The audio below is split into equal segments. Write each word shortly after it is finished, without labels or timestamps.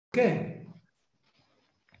Okay.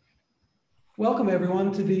 Welcome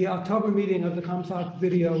everyone to the October meeting of the COMSOC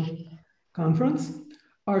video conference.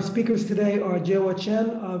 Our speakers today are Jiehua Chen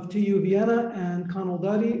of TU Vienna and Conal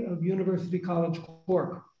Duddy of University College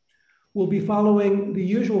Cork. We'll be following the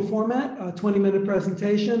usual format, a 20-minute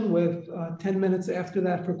presentation with 10 minutes after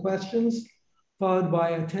that for questions, followed by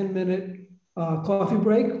a 10-minute coffee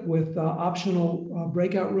break with optional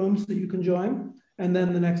breakout rooms that you can join, and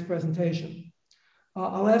then the next presentation.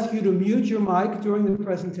 I'll ask you to mute your mic during the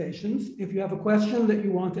presentations. If you have a question that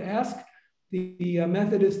you want to ask, the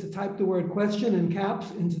method is to type the word question in caps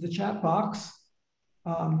into the chat box.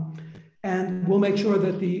 And we'll make sure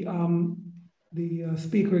that the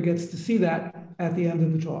speaker gets to see that at the end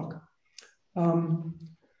of the talk.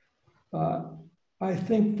 I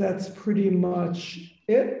think that's pretty much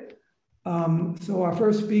it. So our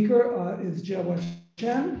first speaker is Jiehua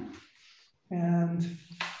Chen. And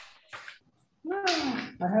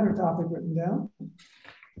I had her topic written down.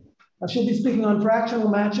 She'll be speaking on fractional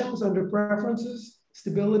matchings under preferences,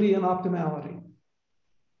 stability, and optimality.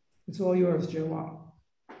 It's all yours, Jiehua.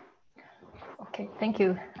 Okay, thank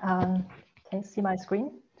you. Can you see my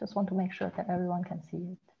screen? Just want to make sure that everyone can see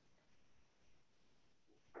it.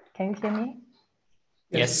 Can you hear me?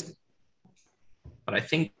 Yes. But I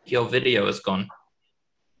think your video is gone.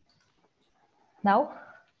 Now?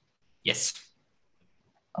 Yes.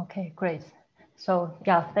 Okay, great. So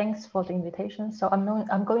yeah, thanks for the invitation. So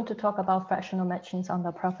I'm going to talk about fractional matchings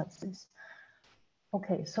under preferences.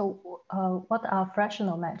 Okay, so what are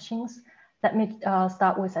fractional matchings? Let me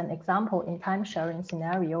start with an example in time sharing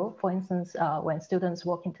scenario. For instance, when students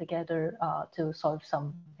working together to solve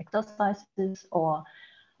some exercises, or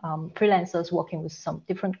freelancers working with some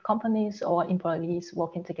different companies, or employees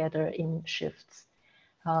working together in shifts.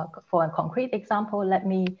 For a concrete example,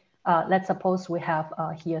 let's suppose we have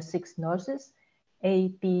here 6 nurses, A,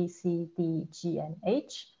 B, C, D, G, and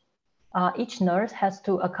H. Each nurse has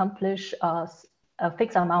to accomplish a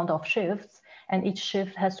fixed amount of shifts, and each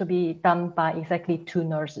shift has to be done by exactly 2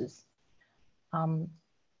 nurses.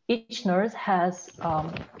 Each nurse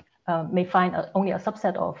may find only a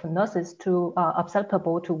subset of nurses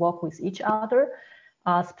acceptable to work with each other.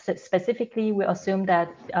 Specifically, we assume that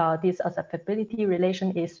this acceptability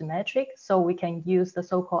relation is symmetric, so we can use the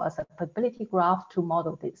so-called acceptability graph to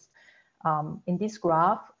model this. In this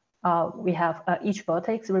graph, we have each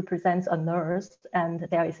vertex represents a nurse, and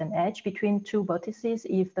there is an edge between 2 vertices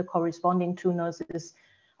if the corresponding 2 nurses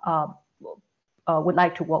would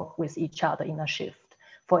like to work with each other in a shift.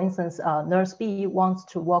 For instance, nurse B wants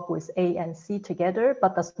to work with A and C together,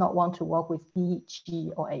 but does not want to work with D,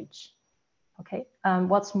 G, or H. Okay,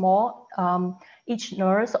 what's more, each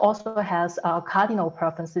nurse also has cardinal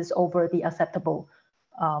preferences over the acceptable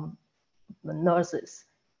nurses.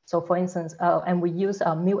 So for instance, and we use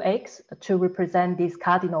mu x to represent this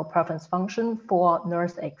cardinal preference function for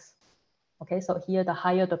nurse X. Okay, so here the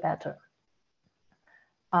higher the better.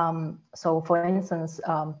 So for instance,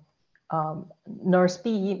 nurse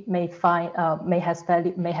B may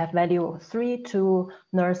have value 3 to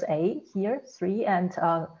nurse A here, 3, and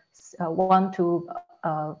 1 to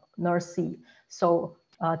nurse C. So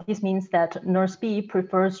this means that nurse B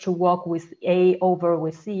prefers to work with A over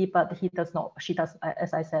with C, but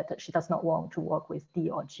as I said, she does not want to work with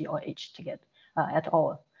D or G or H together at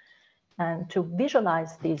all. And to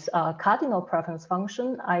visualize this cardinal preference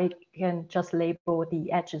function, I can just label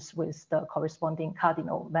the edges with the corresponding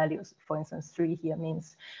cardinal values. For instance, 3 here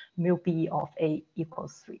means mu B of A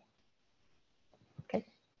equals 3. Okay.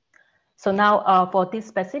 So now for this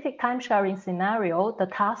specific time sharing scenario, the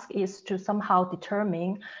task is to somehow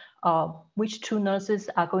determine which 2 nurses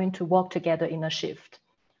are going to work together in a shift,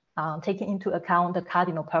 taking into account the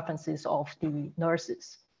cardinal preferences of the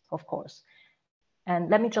nurses, of course.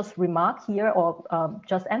 And let me just remark here, or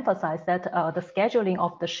just emphasize that the scheduling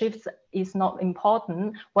of the shifts is not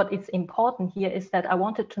important. What is important here is that I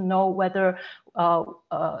wanted to know whether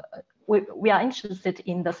we are interested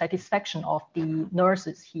in the satisfaction of the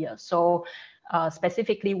nurses here. So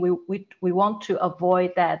specifically, we want to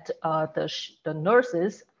avoid that the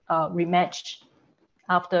nurses rematch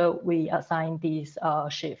after we assign these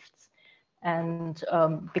shifts. And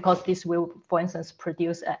because this will, for instance,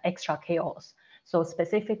 produce extra chaos. So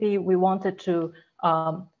specifically, we wanted to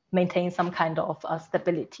maintain some kind of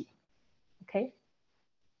stability, okay?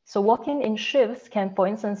 So working in shifts can, for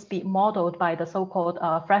instance, be modeled by the so-called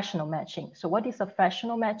fractional matching. So what is a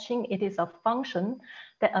fractional matching? It is a function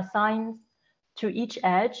that assigns to each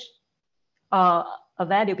edge a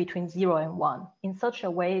value between 0 and 1 in such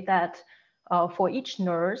a way that for each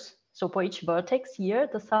nurse, so for each vertex here,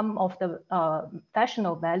 the sum of the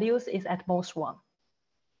fractional values is at most 1.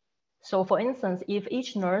 So for instance, if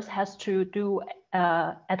each nurse has to do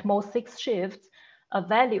at most 6 shifts, a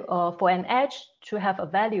value for an edge to have a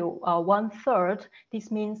value 1/3, this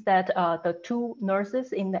means that the 2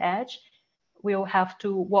 nurses in the edge will have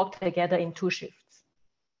to work together in 2 shifts.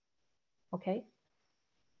 Okay,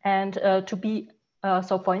 and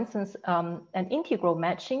so for instance, an integral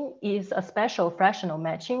matching is a special fractional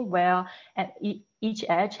matching where each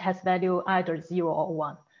edge has value either 0 or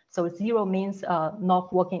 1. So 0 means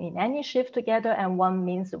not working in any shift together, and 1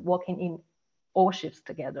 means working in all shifts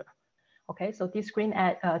together. Okay, so this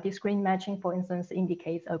green matching, for instance,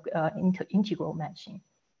 indicates integral matching.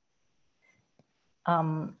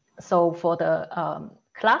 So for the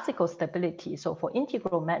classical stability, so for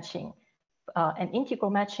integral matching, an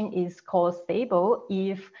integral matching is called stable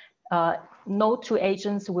if no 2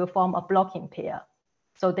 agents will form a blocking pair.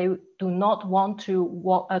 So they do not want to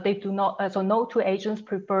work, so no 2 agents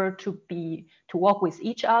prefer to work with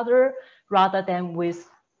each other rather than with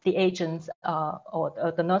the agents or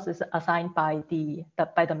the nurses assigned by the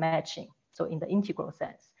matching, so in the integral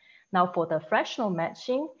sense. Now for the fractional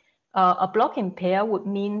matching, a blocking pair would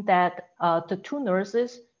mean that the 2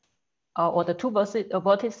 nurses or the 2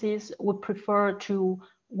 vertices would prefer to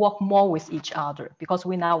work more with each other because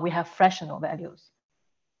we have fractional values.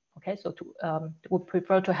 Okay, so would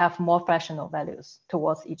prefer to have more fractional values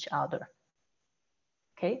towards each other.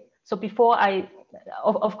 Okay, so before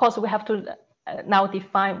of course, we have to now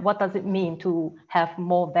define what does it mean to have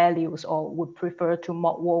more values or would prefer to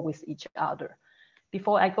work with each other.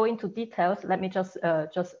 Before I go into details, let me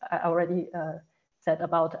I already said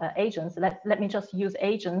about agents. Let me just use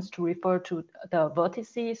agents to refer to the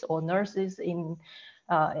vertices or nurses in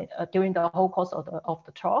during the whole course of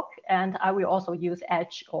the talk, and I will also use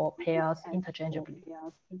edge or pairs interchangeably.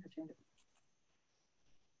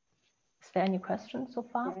 Is there any questions so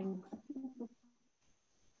far?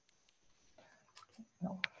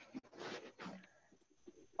 No.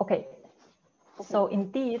 Okay. So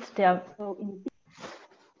indeed, I'm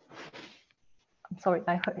sorry,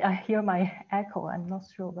 I hear my echo. I'm not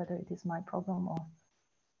sure whether it is my problem or.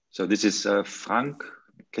 So this is Frank.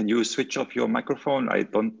 Can you switch off your microphone? I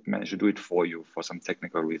don't manage to do it for you for some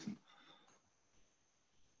technical reason.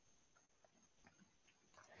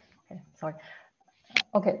 Okay, sorry.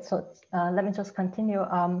 Okay, so let me just continue.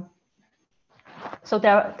 So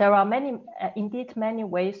there are indeed many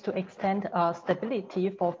ways to extend stability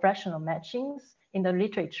for fractional matchings in the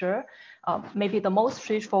literature. Maybe the most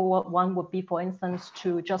straightforward one would be, for instance,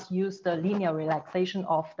 to just use the linear relaxation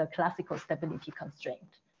of the classical stability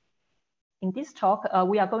constraint. In this talk,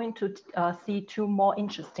 we are going to see 2 more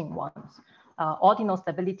interesting ones, ordinal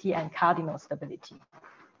stability and cardinal stability.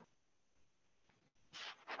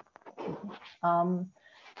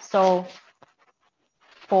 So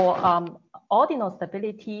for ordinal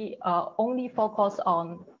stability, only focus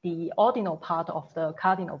on the ordinal part of the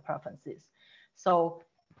cardinal preferences. So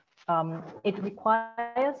it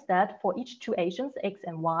requires that for each 2 agents, X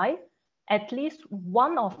and Y, at least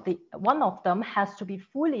one of them has to be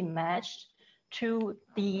fully matched to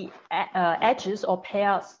the edges or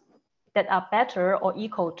pairs that are better or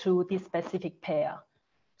equal to this specific pair.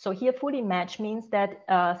 So here fully matched means that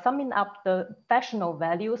summing up the fractional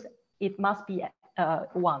values, it must be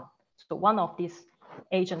 1. So one of these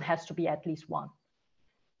agents has to be at least 1.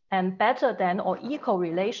 And better than or equal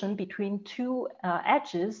relation between 2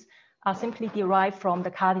 edges are simply derived from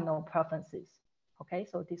the cardinal preferences. Okay,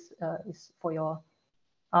 so this is for your,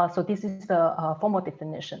 so this is the formal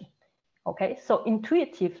definition. Okay, so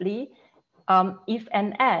intuitively, if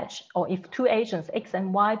an edge or if 2 agents, X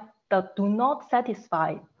and Y, do not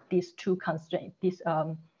satisfy these 2 constraints,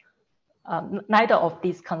 neither of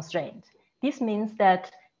these constraints, this means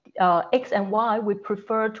that X and Y would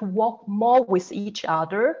prefer to work more with each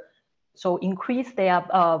other, so increase their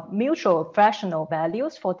mutual fractional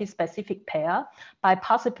values for this specific pair by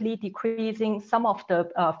possibly decreasing some of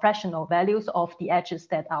the fractional values of the edges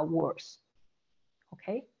that are worse.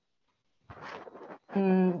 Okay.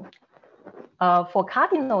 For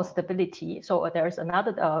cardinal stability, so there's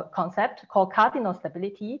another concept called cardinal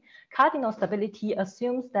stability. Cardinal stability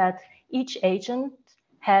assumes that each agent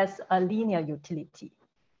has a linear utility.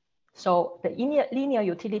 So the linear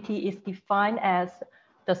utility is defined as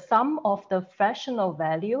the sum of the fractional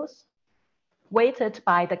values weighted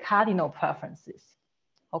by the cardinal preferences.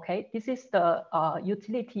 Okay, this is the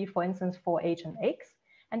utility, for instance, for agent X,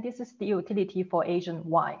 and this is the utility for agent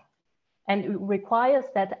Y. And it requires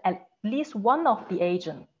that at least one of the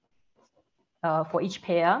agents for each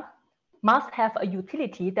pair must have a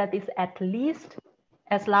utility that is at least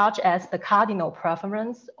as large as the cardinal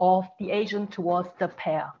preference of the agent towards the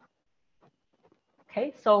pair.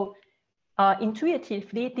 Okay, so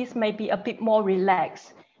intuitively, this may be a bit more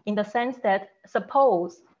relaxed in the sense that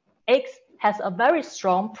suppose X has a very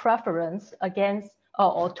strong preference against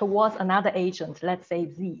or towards another agent, let's say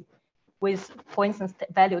Z, with, for instance,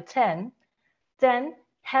 value 10, then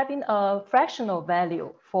having a fractional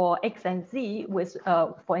value for X and Z with,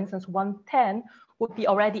 for instance, 110 would be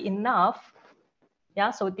already enough. Yeah,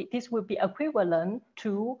 so this would be equivalent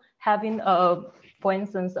to having for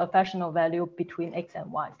instance, a fractional value between X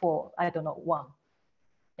and Y for, I don't know, 1.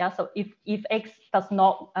 Yeah, so if X does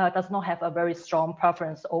not have a very strong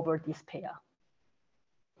preference over this pair.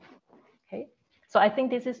 Okay, so I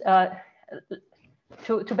think this is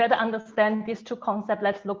to better understand these two concepts.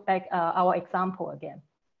 Let's look back our example again.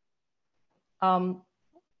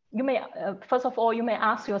 You may first of all, you may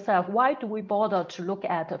ask yourself, why do we bother to look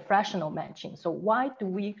at a fractional matching? So why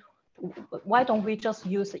don't we just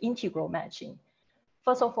use integral matching?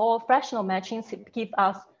 First of all, fractional matchings give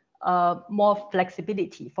us more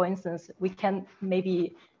flexibility. For instance, we can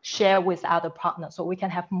maybe share with other partners, so we can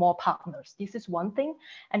have more partners. This is one thing.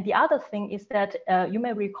 And the other thing is that you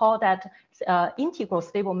may recall that integral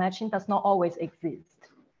stable matching does not always exist.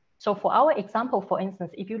 So for our example, for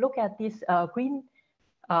instance, if you look at this green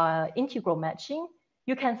integral matching,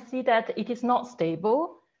 you can see that it is not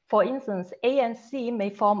stable. For instance, A and C may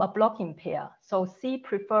form a blocking pair. So C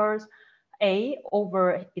prefers A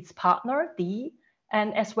over its partner, D,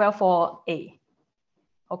 and as well for A.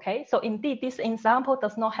 Okay, so indeed, this example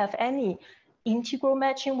does not have any integral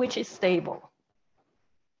matching, which is stable.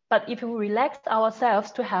 But if we relax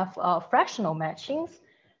ourselves to have fractional matchings,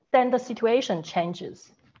 then the situation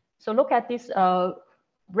changes. So look at this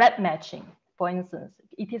red matching, for instance.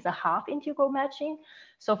 It is a half integral matching.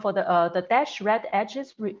 So for the dashed red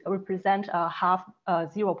edges represent a half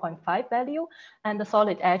 0.5 value, and the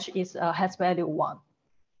solid edge is has value 1.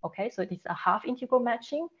 Okay, so it is a half integral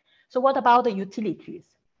matching. So what about the utilities?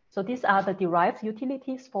 So these are the derived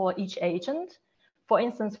utilities for each agent. For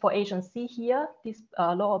instance, for agent C here, this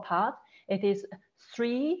lower part, it is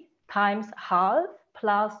 3 times half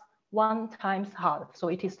plus 1 times half. So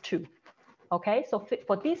it is 2. Okay, so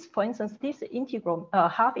for this, for instance, this integral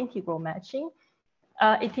half integral matching,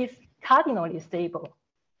 it is cardinally stable.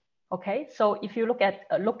 Okay, so if you look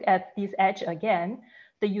at this edge again,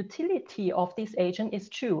 the utility of this agent is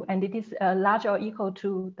 2, and it is larger or equal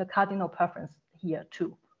to the cardinal preference here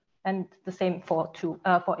 2, and the same for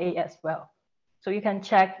for A as well. So you can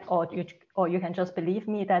check, or you can just believe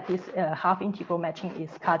me that this half integral matching is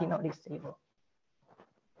cardinally stable.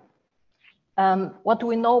 What do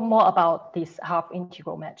we know more about this half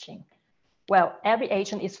integral matching? Well, every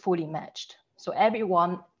agent is fully matched. So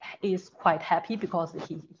everyone is quite happy because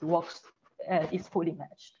he works, is fully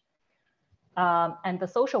matched. And the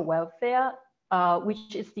social welfare,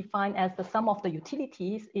 which is defined as the sum of the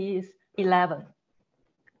utilities, is 11.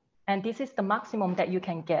 And this is the maximum that you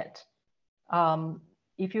can get.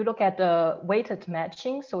 If you look at the weighted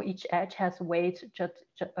matching, so each edge has weight,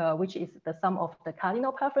 which is the sum of the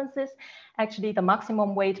cardinal preferences. Actually, the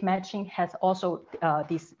maximum weight matching has also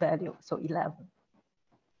this value, so 11.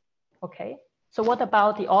 Okay, so what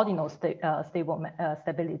about the ordinal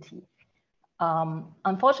stability?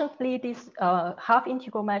 Unfortunately, this half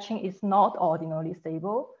integral matching is not ordinally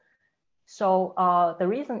stable. So the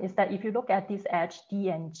reason is that if you look at this edge D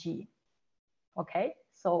and G, okay,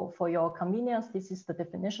 so for your convenience, this is the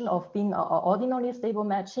definition of being an ordinally stable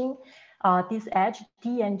matching. This edge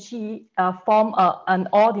D and G form an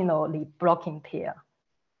ordinally blocking pair.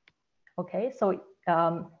 Okay, so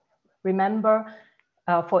remember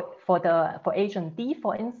for agent D,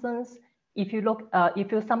 for instance, if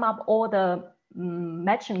you sum up all the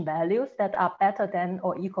matching values that are better than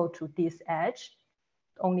or equal to this edge,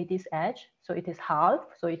 only this edge, so it is half,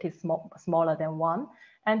 so it is smaller than 1.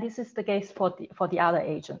 And this is the case for the other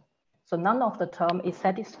agent. So none of the term is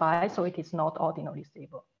satisfied, so it is not ordinally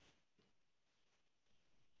stable.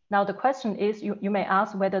 Now the question is, you may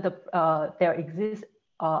ask whether there exists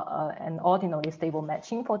an ordinally stable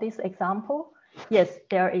matching for this example. Yes,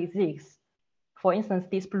 there exists. For instance,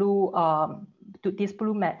 this blue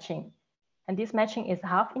matching. And this matching is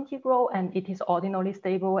half integral, and it is ordinally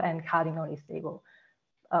stable and cardinally stable.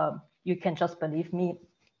 You can just believe me.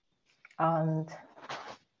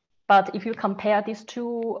 But if you compare these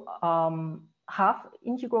two half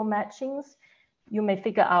integral matchings, you may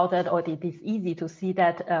figure out that, or it is easy to see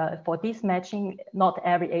that for this matching, not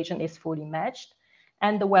every agent is fully matched,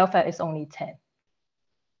 and the welfare is only 10.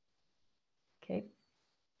 Okay.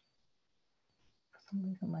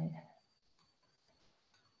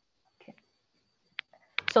 Okay.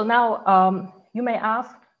 So now you may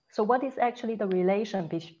ask, so what is actually the relation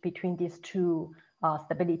between these two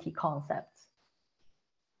stability concepts.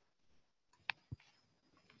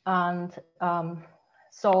 And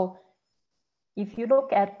so if you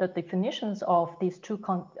look at the definitions of these two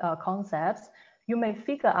concepts, you may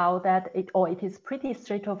figure out that it is pretty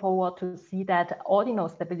straightforward to see that ordinal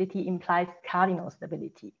stability implies cardinal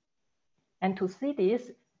stability. And to see this,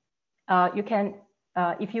 you can,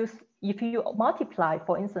 if you multiply,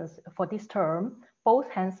 for instance, for this term, both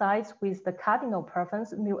hand sides with the cardinal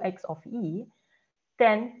preference mu x of E,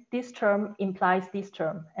 then this term implies this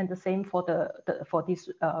term, and the same for for this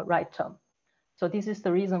right term. So this is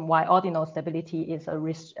the reason why ordinal stability is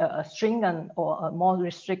a stringent or a more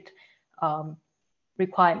restrict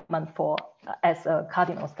requirement for as a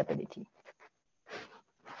cardinal stability.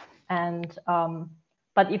 And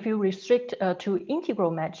but if you restrict to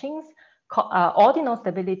integral matchings, ordinal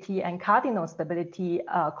stability and cardinal stability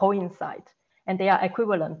coincide, and they are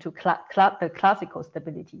equivalent to the classical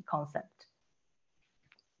stability concept.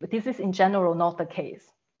 But this is in general not the case.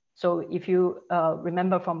 So if you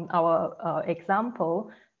remember from our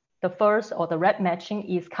example, the first or the red matching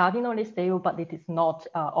is cardinally stable, but it is not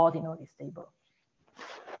ordinally stable.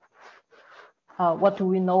 What do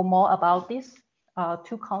we know more about these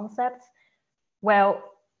two concepts? Well,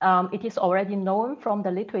 it is already known from the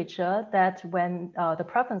literature that when the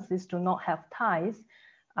preferences do not have ties,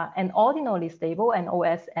 an ordinally stable and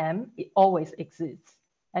OSM, it always exists.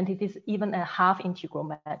 And it is even a half integral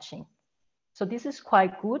matching. So this is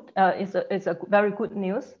quite good. It's a very good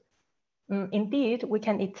news. Indeed, we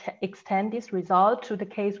can extend this result to the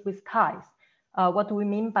case with ties. What do we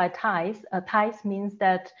mean by ties? Ties means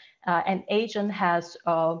that an agent has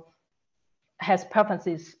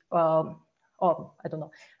preferences, or I don't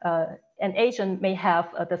know, an agent may have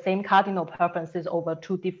the same cardinal preferences over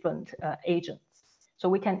two different agents. So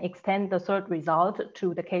we can extend the third result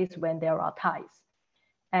to the case when there are ties.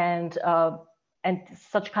 And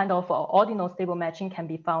such kind of ordinal stable matching can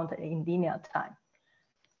be found in linear time.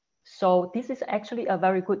 So this is actually a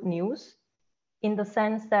very good news in the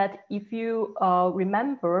sense that if you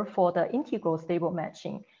remember for the integral stable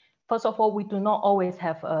matching, first of all, we do not always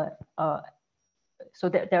have so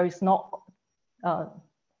there is not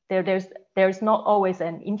always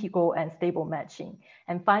an integral and stable matching,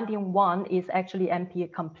 and finding one is actually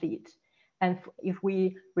NP complete. And if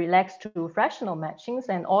we relax to fractional matchings,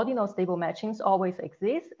 and ordinal stable matchings always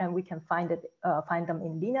exist, and we can find them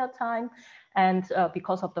in linear time, and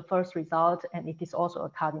because of the first result, and it is also a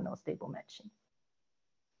cardinal stable matching.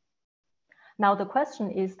 Now the question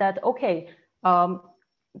is that, okay,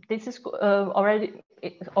 this is already,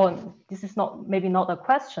 or this is not, maybe not a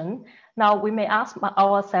question. Now we may ask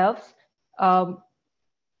ourselves, or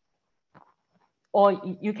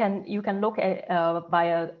you can look at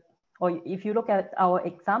or if you look at our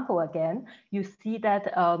example again, you see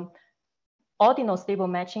that ordinal stable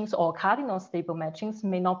matchings or cardinal stable matchings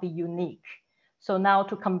may not be unique. So now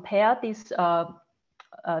to compare these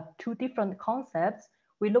two different concepts,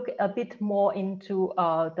 we look a bit more into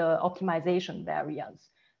the optimization variance.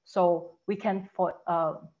 So we can,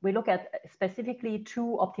 we look at specifically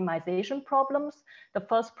two optimization problems. The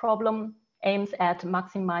first problem aims at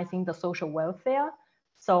maximizing the social welfare,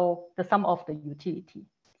 so the sum of the utility.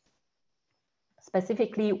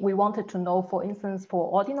 Specifically, we wanted to know, for instance, for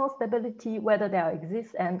ordinal stability, whether there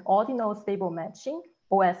exists an ordinal stable matching,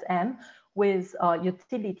 OSM, with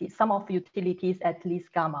utility, sum of utilities at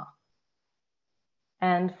least gamma.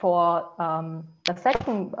 And for the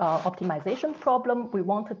second optimization problem, we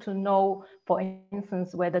wanted to know, for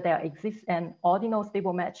instance, whether there exists an ordinal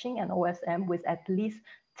stable matching, an OSM, with at least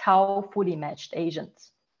tau fully matched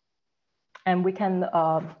agents. And we can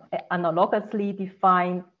analogously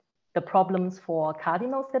define the problems for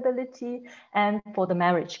cardinal stability and for the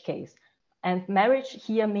marriage case. And marriage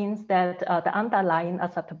here means that the underlying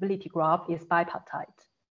acceptability graph is bipartite.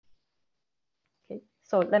 Okay,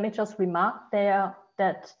 so let me just remark there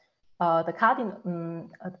that the cardinal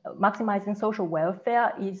maximizing social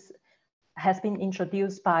welfare has been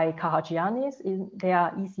introduced by Kahagiannis in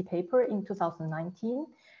their EC paper in 2019.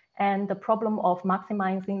 And the problem of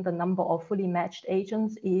maximizing the number of fully matched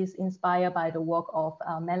agents is inspired by the work of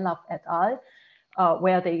Menlove et al.,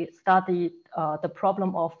 where they studied the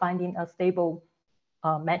problem of finding a stable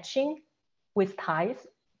matching with ties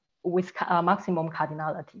with maximum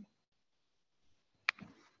cardinality.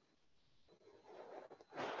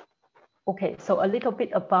 Okay, so a little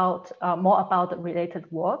bit about more about the related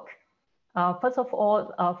work. First of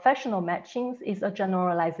all, fractional matchings is a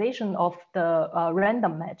generalization of the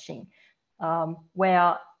random matching,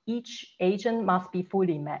 where each agent must be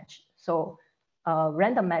fully matched. So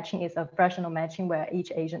random matching is a fractional matching where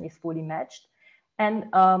each agent is fully matched. And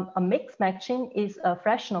a mixed matching is a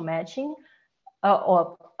fractional matching,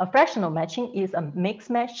 or a fractional matching is a mixed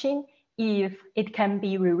matching if it can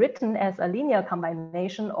be rewritten as a linear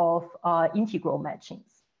combination of integral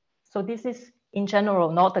matchings. So this is in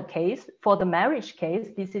general not the case. For the marriage case,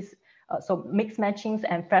 this is so mixed matchings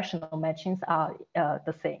and fractional matchings are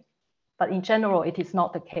the same. But in general, it is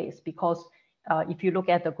not the case because if you look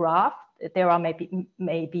at the graph, there are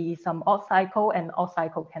maybe some odd cycle, and odd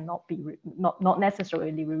cycle cannot be not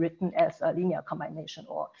necessarily rewritten as a linear combination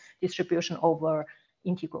or distribution over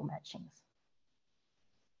integral matchings.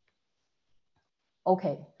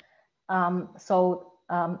 Okay,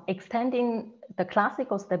 extending the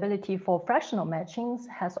classical stability for fractional matchings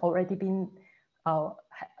has already been,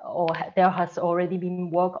 there has already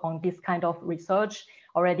been work on this kind of research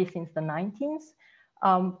already since the 19th.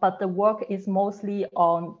 But the work is mostly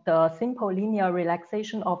on the simple linear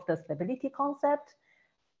relaxation of the stability concept.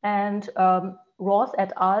 And Ross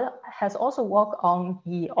et al. Has also worked on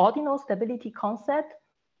the ordinal stability concept,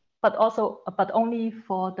 but only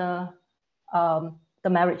for the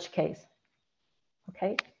marriage case.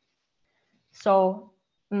 Okay, so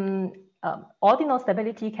ordinal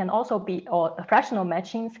stability can also be, or fractional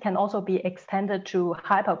matchings can also be extended to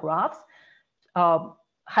hypergraphs.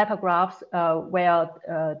 Hypergraphs where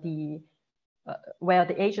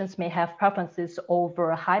the agents may have preferences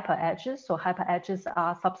over hyperedges. So hyperedges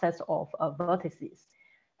are subsets of vertices.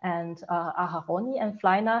 And Aharoni and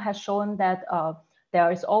Fleiner has shown that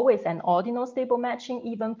there is always an ordinal stable matching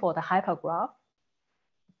even for the hypergraph.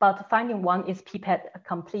 But finding one is pipette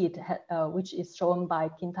complete, which is shown by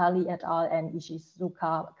Kintali et al. And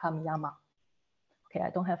Ishizuka Kamiyama. Okay, I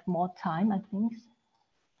don't have more time, I think.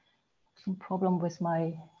 Some problem with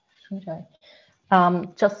my screen.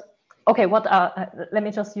 Okay, let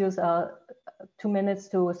me just use 2 minutes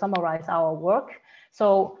to summarize our work.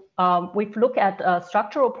 So we've looked at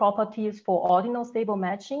structural properties for ordinal stable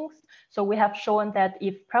matchings. So we have shown that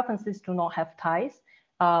if preferences do not have ties,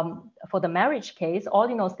 for the marriage case,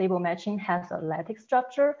 ordinal stable matching has a lattice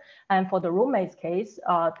structure. And for the roommates case,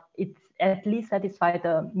 it at least satisfies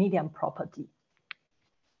the median property.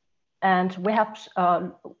 And we have,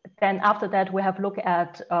 then after that, we have looked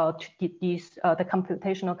at the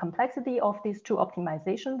computational complexity of these two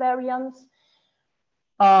optimization variants.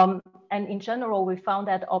 And in general, we found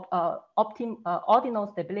that ordinal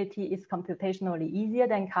stability is computationally easier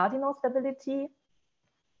than cardinal stability.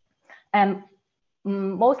 And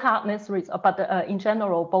most hardness, in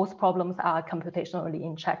general, both problems are computationally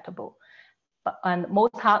intractable. And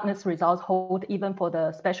most hardness results hold even for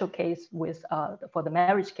the special case with, for the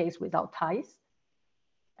marriage case without ties.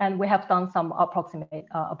 And we have done some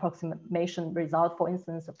approximation results, for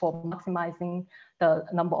instance, for maximizing the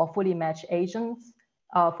number of fully matched agents.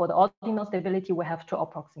 For the ordinal stability, we have two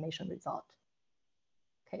approximation results.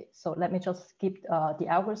 Okay, so let me just skip the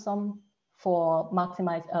algorithm for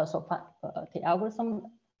maximize, the algorithm.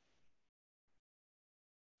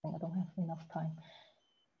 I don't have enough time.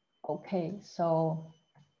 Okay, so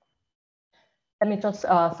let me just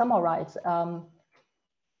summarize.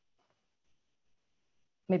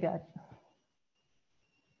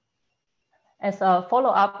 As a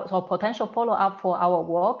follow-up, or potential follow-up for our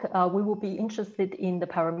work, we will be interested in the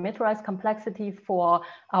parameterized complexity for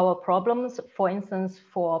our problems. For instance,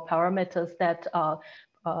 for parameters that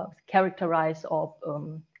characterize or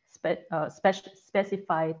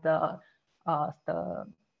specify the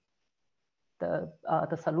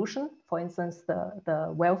solution, for instance,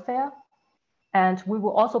 the welfare. And we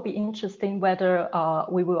will also be interested in whether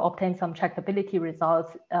we will obtain some tractability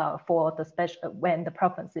results for the when the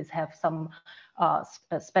preferences have some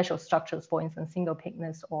special structures, for instance, single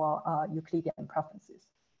picness or Euclidean preferences.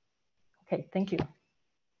 Okay, thank you.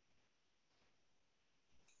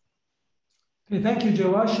 Okay, thank you,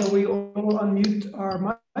 Jiehua. Shall we all unmute our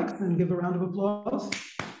mics and give a round of applause?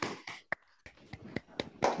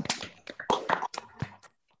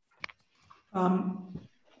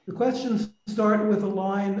 The questions start with a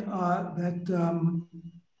line that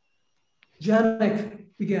Janik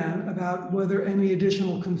began about whether any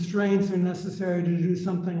additional constraints are necessary to do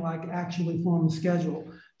something like actually form a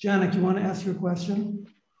schedule. Janik, you want to ask your question?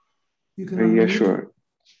 You can yeah, sure.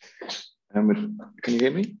 Can you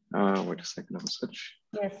hear me? Wait a second, I'll switch.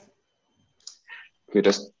 Yes. Okay,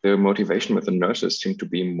 does the motivation with the nurses seem to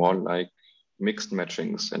be more like mixed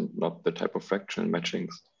matchings and not the type of fractional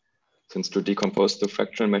matchings? Since to decompose the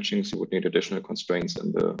fractional matchings, you would need additional constraints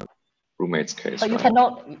in the roommates case. But right?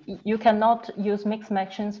 you cannot use mixed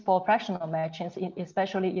matchings for fractional matchings,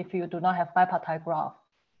 especially if you do not have bipartite graph.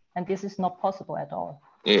 And this is not possible at all.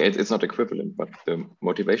 Yeah, it's not equivalent, but the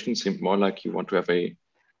motivation seemed more like you want to have a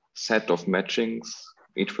set of matchings,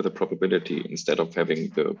 each with a probability, instead of having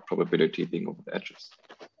the probability being over the edges.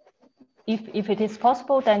 If it is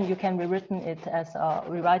possible, then you can rewrite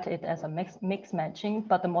it as a mixed matching.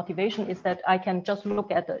 But the motivation is that I can just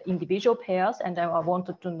look at the individual pairs, and then I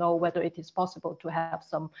wanted to know whether it is possible to have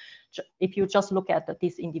some. If you just look at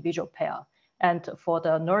this individual pair, and for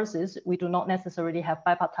the nurses, we do not necessarily have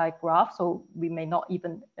bipartite graph, so we may not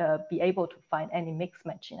even be able to find any mixed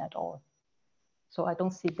matching at all. So I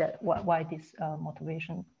don't see that why this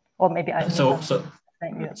motivation, or maybe I. So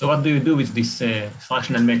what do you do with this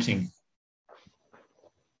fractional matching?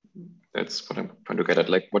 That's what I'm trying to get at.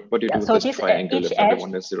 Like, what do you do with so this triangle if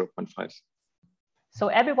everyone has 0.5? So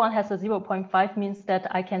everyone has a 0.5 means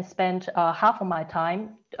that I can spend half of my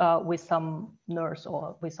time with some nurse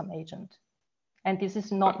or with some agent. And this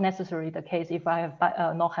is not necessarily the case if I have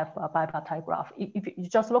not have a bipartite graph. If you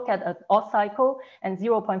just look at an odd cycle and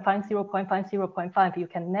 0.5, 0.5, 0.5,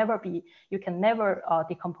 you can never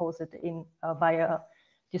decompose it in via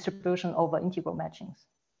distribution over integral matchings.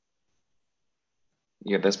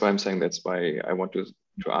 Yeah, that's why I'm saying, that's why I want to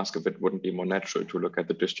ask if it wouldn't be more natural to look at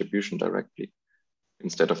the distribution directly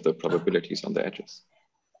instead of the probabilities on the edges.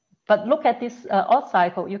 But look at this odd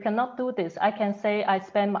cycle. You cannot do this. I can say I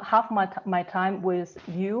spend half my time with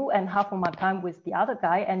you and half of my time with the other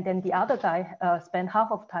guy, and then the other guy spend half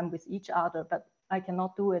of time with each other. But I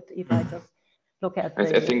cannot do it if I just look at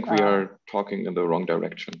the, I think we are talking in the wrong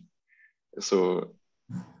direction. So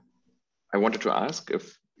I wanted to ask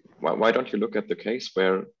if, why don't you look at the case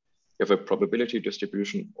where you have a probability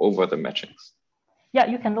distribution over the matchings? Yeah,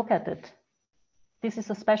 you can look at it. This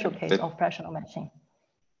is a special case of fractional matching.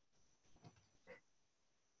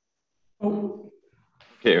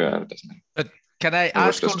 Okay, but can I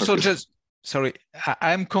ask also sorry,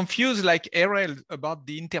 I'm confused like Errol about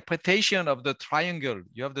the interpretation of the triangle.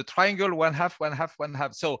 You have the triangle 1/2, 1/2,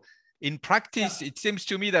 1/2. So in practice, it seems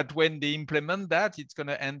to me that when they implement that, it's going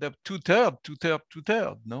to end up 2/3, 2/3,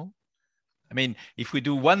 2/3, no? I mean, if we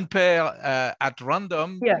do one pair at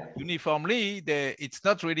random, uniformly, it's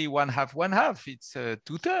not really 1/2, 1/2, it's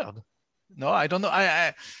 2/3. No, I don't know.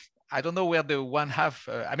 I don't know where the 1/2,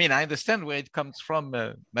 I mean, I understand where it comes from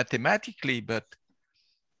mathematically, but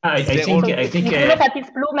I think if you look at this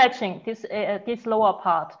blue matching, this lower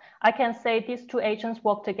part, I can say these two agents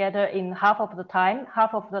work together in half of the time,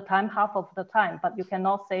 half of the time, half of the time, but you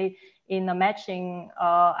cannot say in a matching,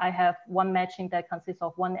 I have one matching that consists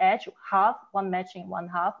of one edge, half, one matching,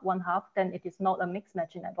 1/2, 1/2, then it is not a mixed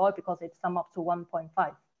matching at all because it sums up to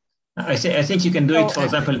 1.5. I think you can do it, for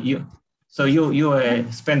example, you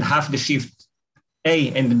spend half the shift,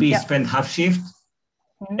 A and B spend half shift,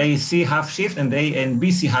 A, C half shift, and A and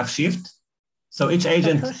B, C half shift. So each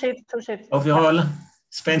agent two shifts, overall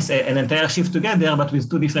spends an entire shift together, but with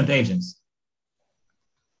two different agents.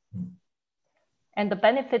 And the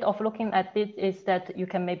benefit of looking at this is that you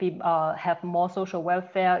can maybe have more social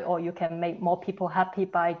welfare, or you can make more people happy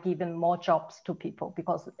by giving more jobs to people,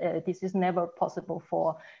 because this is never possible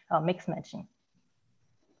for mixed matching.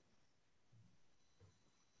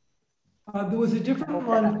 There was a different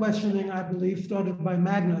line of questioning, I believe, started by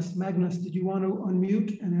Magnus. Magnus, did you want to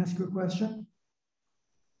unmute and ask your question?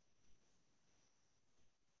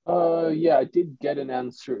 Yeah, I did get an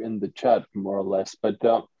answer in the chat, more or less, but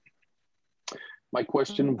my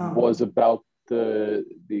question was about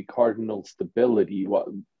the cardinal stability.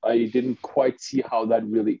 I didn't quite see how that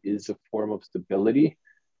really is a form of stability,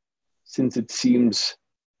 since it seems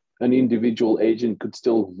an individual agent could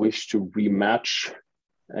still wish to rematch.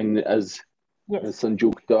 And as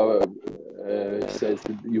Sanjukta says,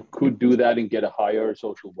 you could do that and get a higher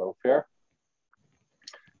social welfare.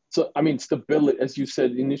 So, I mean, stability, as you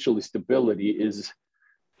said initially, stability is,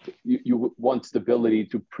 you want stability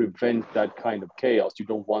to prevent that kind of chaos. You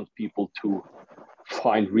don't want people to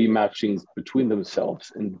find rematchings between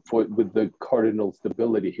themselves. And with the cardinal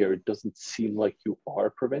stability here, it doesn't seem like you are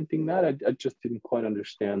preventing that. I just didn't quite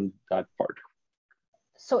understand that part.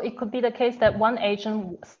 So it could be the case that one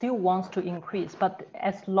agent still wants to increase, but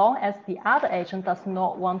as long as the other agent does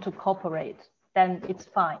not want to cooperate, then it's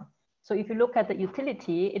fine. So if you look at the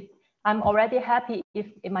utility, I'm already happy if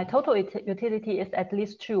my total utility is at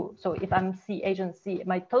least 2. So if I'm agent C,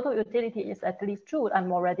 my total utility is at least 2,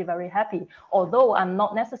 I'm already very happy, although I'm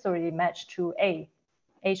not necessarily matched to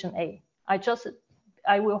agent A.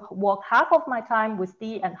 I will work half of my time with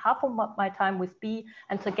D and half of my time with B,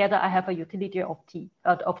 and together I have a utility of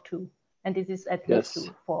 2, and this is at least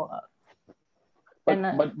 2 for. But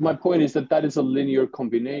my point is that is a linear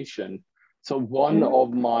combination. So one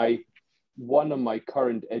of my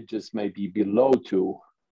current edges may be below 2,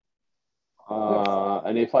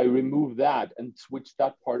 And if I remove that and switch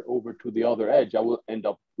that part over to the other edge, I will end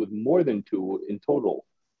up with more than 2 in total.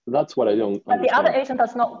 That's what I don't understand. But the other agent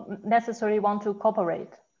does not necessarily want to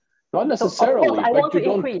cooperate. Not necessarily,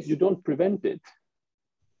 so, but you don't prevent it.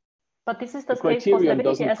 But this is the case for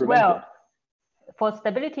stability as well. For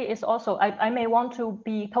stability is also, I may want to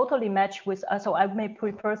be totally matched with, so I may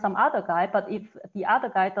prefer some other guy, but if the other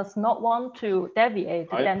guy does not want to deviate,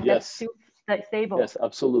 then that's still stable. Yes,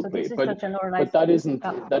 absolutely. So but that isn't,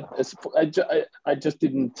 I just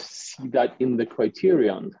didn't see that in the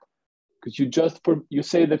criterion. Because you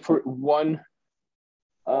say that for one,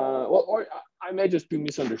 or I may just be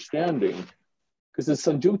misunderstanding. Because the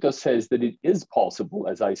Sanjukta says that it is possible,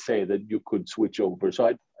 as I say, that you could switch over. So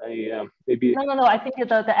I maybe no. I think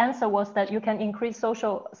the answer was that you can increase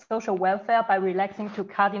social welfare by relaxing to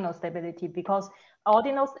cardinal stability, because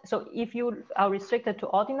ordinal. So if you are restricted to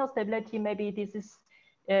ordinal stability, maybe this is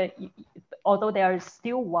although there is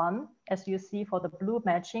still one, as you see for the blue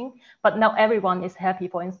matching, but now everyone is happy.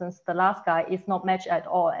 For instance, the last guy is not matched at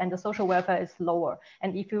all, and the social welfare is lower.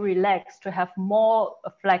 And if you relax to have more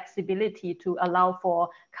flexibility to allow for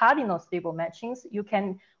cardinal stable matchings, you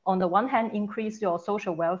can, on the one hand, increase your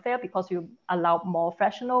social welfare because you allow more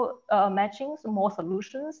fractional matchings, more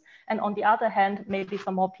solutions, and on the other hand, maybe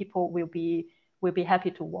some more people will be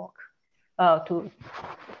happy to work, to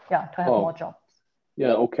have more jobs.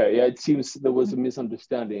 Yeah, okay. Yeah, it seems there was a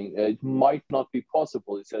misunderstanding. It might not be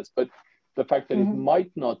possible, it says, but the fact that it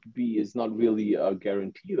might not be is not really a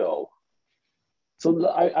guarantee, though. So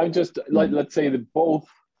I just, let's say that both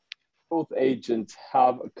agents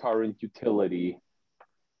have a current utility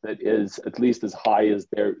that is at least as high as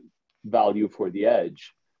their value for the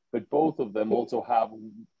edge, but both of them also have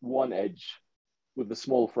one edge with a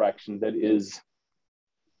small fraction that is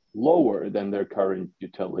lower than their current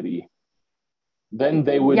utility. Then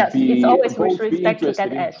they would be both be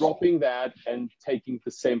interested in dropping that and taking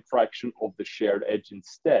the same fraction of the shared edge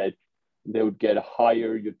instead. They would get a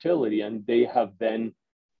higher utility, and they have then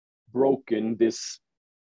broken this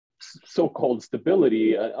so-called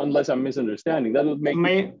stability, unless I'm misunderstanding. That would make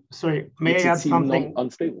may I add something?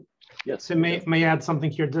 Unstable. Yes. So may I add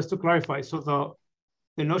something here just to clarify? So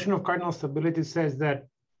the notion of cardinal stability says that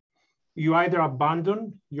you either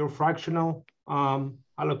abandon your fractional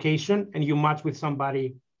allocation and you match with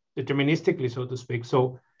somebody deterministically, so to speak.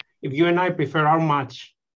 So if you and I prefer our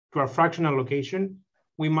match to our fractional allocation,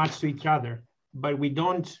 we match to each other, but we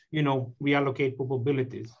don't, reallocate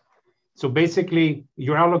probabilities. So basically,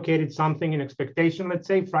 you're allocated something in expectation, let's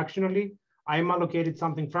say fractionally. I'm allocated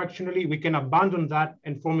something fractionally. We can abandon that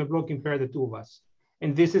and form a blocking pair, the two of us.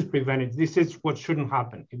 And this is prevented. This is what shouldn't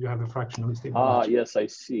happen if you have a fractionally stable match. Yes, I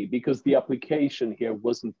see. Because the application here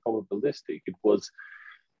wasn't probabilistic. It was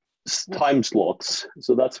time slots.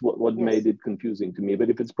 So that's what made it confusing to me. But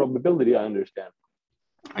if it's probability, I understand.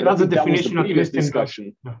 That's the definition of previous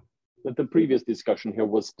discussion. But the previous discussion here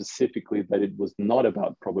was specifically that it was not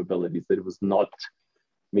about probabilities, that it was not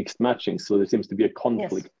mixed matching. So there seems to be a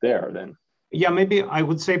conflict there then. Yeah, maybe I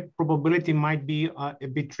would say probability might be a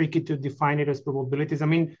bit tricky to define it as probabilities. I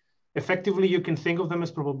mean, effectively, you can think of them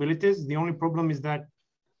as probabilities. The only problem is that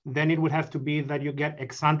then it would have to be that you get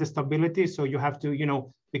ex-ante stability. So you have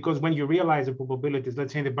to, because when you realize the probabilities,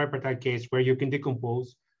 let's say in the bipartite case where you can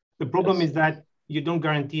decompose, the problem is that you don't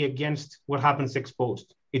guarantee against what happens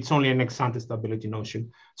exposed. It's only an ex-ante stability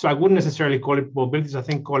notion. So I wouldn't necessarily call it probabilities. I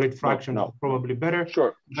think call it fractions probably better.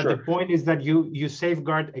 Sure. But the point is that you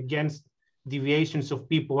safeguard against deviations of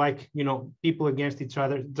people, like people against each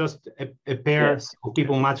other, just a pair of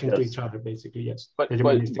people matching to each other, basically. Yes. But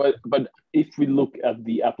if we look at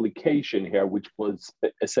the application here, which was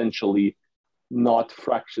essentially not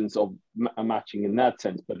fractions of matching in that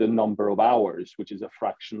sense, but the number of hours, which is a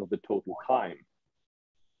fraction of the total time,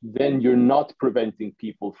 then you're not preventing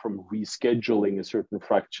people from rescheduling a certain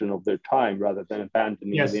fraction of their time rather than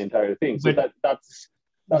abandoning the entire thing. So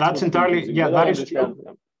that's entirely that is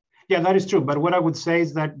true. Yeah, that is true. But what I would say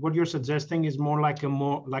is that what you're suggesting is more like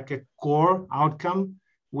a core outcome,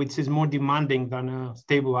 which is more demanding than a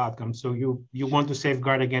stable outcome. So you want to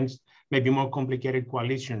safeguard against maybe more complicated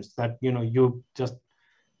coalitions that you just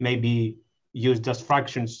maybe use just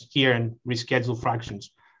fractions here and reschedule fractions.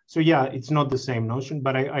 So yeah, it's not the same notion,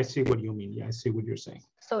 but I see what you mean. Yeah, I see what you're saying.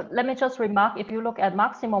 So let me just remark, if you look at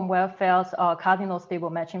maximum welfare's cardinal stable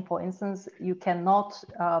matching, for instance, you cannot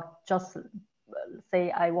just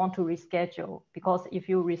say, I want to reschedule, because if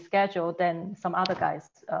you reschedule, then some other guy's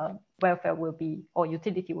welfare will be, or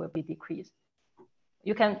utility will be decreased.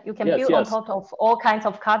 You can Yes, build yes. on top of all kinds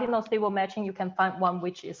of cardinal stable matching. You can find one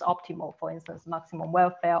which is optimal. For instance, maximum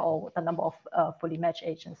welfare or the number of fully matched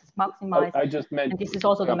agents is maximized. I just meant. And this is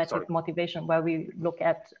also the metric motivation where we look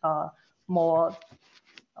at more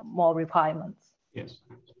requirements. Yes.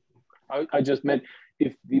 I just meant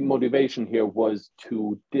if the motivation here was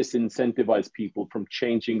to disincentivize people from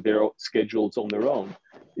changing their schedules on their own,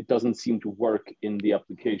 it doesn't seem to work in the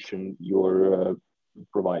application you're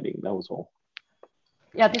providing. That was all.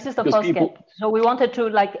 Yeah, this is the first step. So we wanted to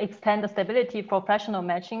like extend the stability for fractional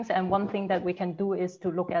matchings. And one thing that we can do is to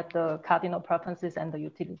look at the cardinal preferences and the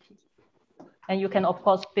utility. And you can, of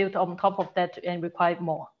course, build on top of that and require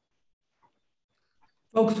more.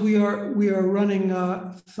 Folks, we are running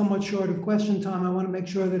somewhat short of question time. I want to make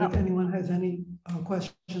sure that if anyone has any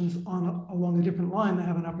questions along a different line, they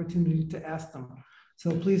have an opportunity to ask them.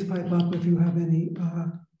 So please pipe up if you have any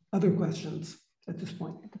other questions at this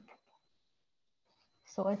point.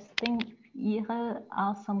 So I think Ira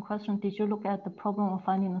asked some questions. Did you look at the problem of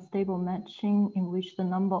finding a stable matching in which the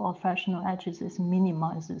number of fractional edges is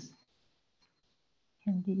minimizes?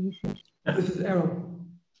 Can be easy. This is Errol.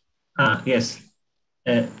 Yes.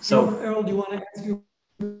 Errol, do you want to ask you?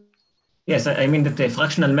 Yes, I mean that the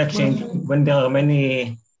fractional matching, when there are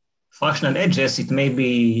many fractional edges, it may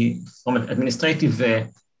be, from an administrative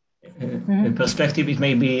perspective, it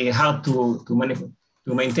may be hard to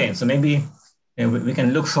maintain. So maybe we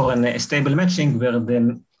can look for a stable matching where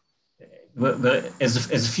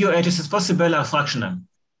as few edges as possible are fractional.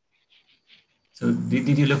 So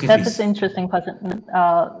did you look at this? That's an interesting question.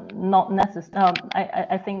 Not necessarily.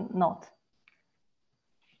 I think not.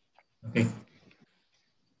 Okay.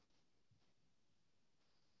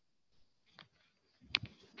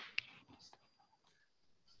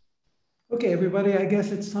 Okay, everybody, I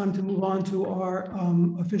guess it's time to move on to our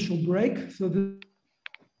official break. So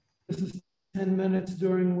this is 10 minutes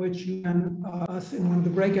during which you can us in one of the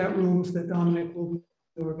breakout rooms that Dominic will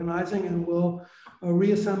be organizing, and we'll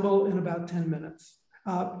reassemble in about 10 minutes.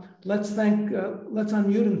 Let's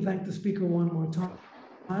unmute and thank the speaker one more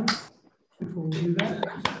time before we do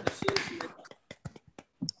that.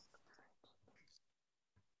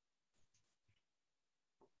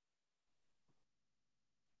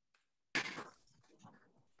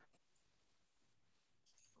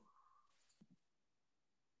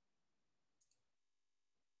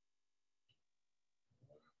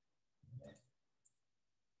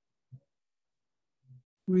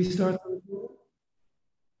 Restart.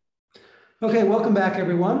 Okay, welcome back,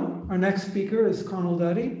 everyone. Our next speaker is Conal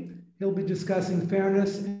Duddy. He'll be discussing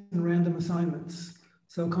fairness in random assignments.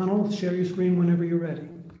 So Conal, share your screen whenever you're ready.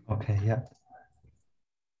 Okay, yeah.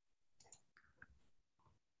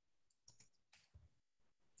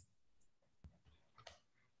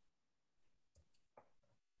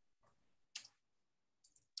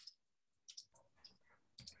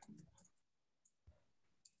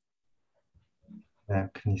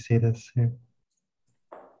 Can you see this here?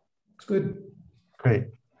 It's good. Great.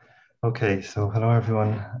 Okay, so hello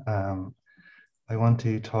everyone. I want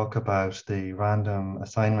to talk about the random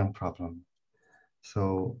assignment problem.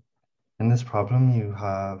 So in this problem, you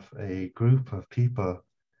have a group of people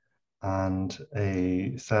and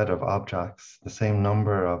a set of objects, the same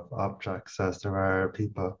number of objects as there are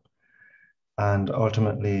people. And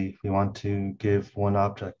ultimately, we want to give one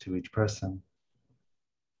object to each person.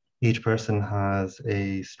 Each person has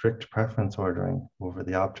a strict preference ordering over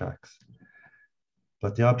the objects,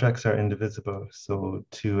 but the objects are indivisible. So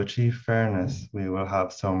to achieve fairness, we will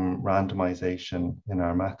have some randomization in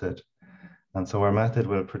our method. And so our method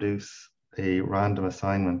will produce a random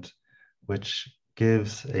assignment, which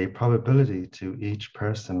gives a probability to each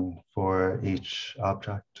person for each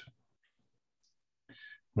object.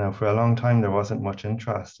 Now, for a long time, there wasn't much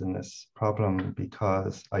interest in this problem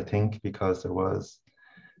because there was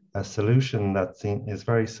a solution that is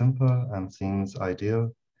very simple and seems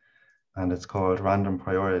ideal, and it's called random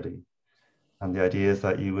priority. And the idea is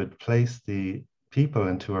that you would place the people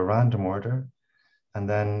into a random order, and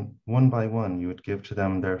then one by one, you would give to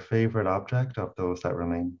them their favorite object of those that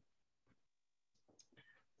remain.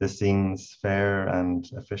 This seems fair and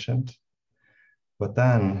efficient. But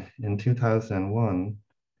then in 2001,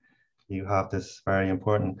 you have this very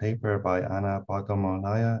important paper by Anna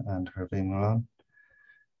Bogomolnaya and Hervé Moulin,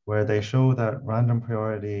 where they show that random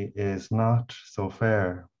priority is not so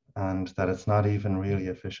fair and that it's not even really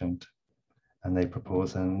efficient. And they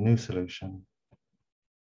propose a new solution.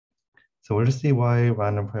 So we'll just see why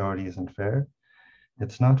random priority isn't fair.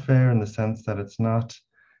 It's not fair in the sense that it's not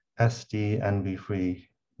SD NV free,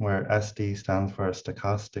 where SD stands for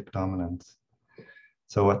stochastic dominance.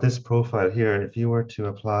 So at this profile here, if you were to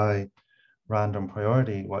apply random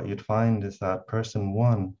priority, what you'd find is that person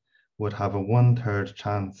 1 would have a 1/3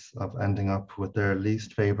 chance of ending up with their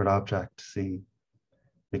least favorite object, C,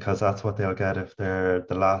 because that's what they'll get if they're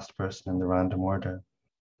the last person in the random order.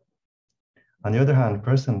 On the other hand,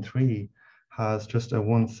 person 3 has just a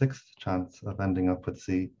 1/6 chance of ending up with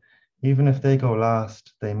C. Even if they go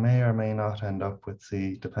last, they may or may not end up with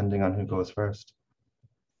C, depending on who goes first.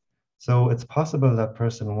 So it's possible that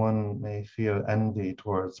person 1 may feel envy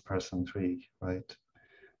towards person 3, right?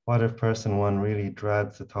 What if person 1 really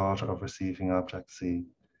dreads the thought of receiving object C?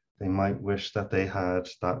 They might wish that they had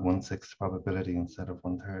that 1/6 probability instead of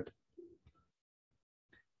 1/3.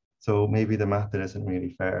 So maybe the method isn't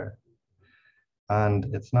really fair.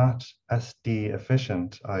 And it's not SD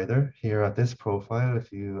efficient either. Here at this profile,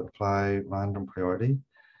 if you apply random priority,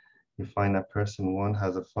 you find that person 1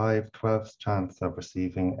 has a 5/12 chance of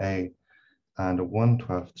receiving A and a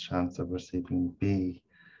 1/12 chance of receiving B.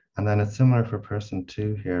 And then it's similar for person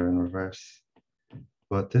 2 here in reverse.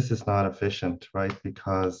 But this is not efficient, right?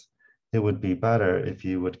 Because it would be better if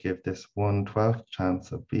you would give this 1/12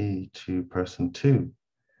 chance of B to person 2,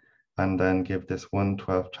 and then give this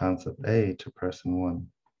 1/12 chance of A to person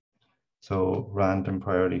 1. So random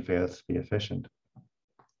priority fails to be efficient.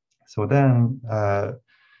 So then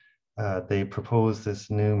they propose this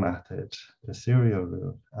new method, the serial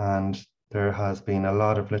rule, and there has been a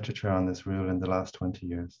lot of literature on this rule in the last 20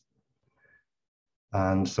 years.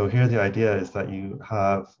 And so here the idea is that you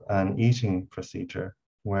have an eating procedure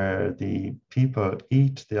where the people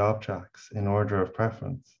eat the objects in order of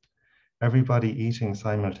preference, everybody eating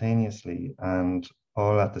simultaneously and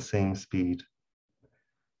all at the same speed.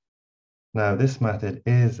 Now, this method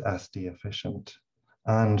is SD efficient,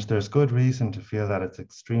 and there's good reason to feel that it's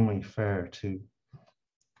extremely fair too.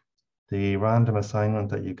 The random assignment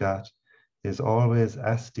that you get is always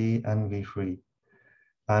SD envy-free.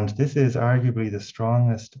 And this is arguably the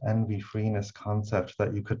strongest envy-freeness concept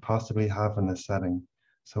that you could possibly have in this setting.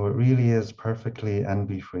 So it really is perfectly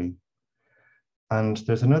envy-free. And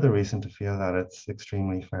there's another reason to feel that it's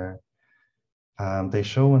extremely fair. They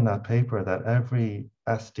show in that paper that every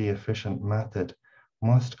SD efficient method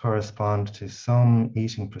must correspond to some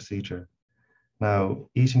eating procedure. Now,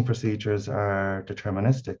 eating procedures are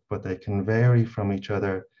deterministic, but they can vary from each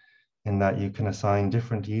other in that you can assign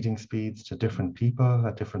different eating speeds to different people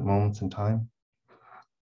at different moments in time.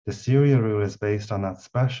 The serial rule is based on that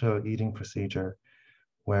special eating procedure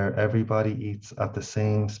where everybody eats at the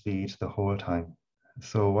same speed the whole time.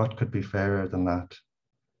 So what could be fairer than that?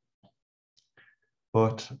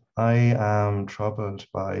 But I am troubled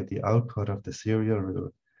by the output of the serial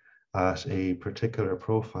rule at a particular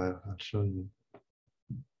profile. I'll show you.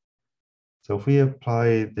 So if we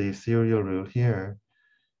apply the serial rule here,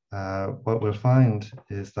 what we'll find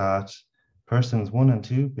is that persons 1 and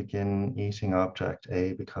 2 begin eating object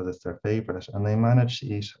A because it's their favorite, and they manage to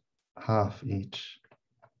eat half each.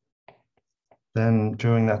 Then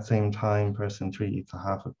during that same time, person 3 eats a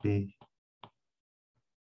half of B.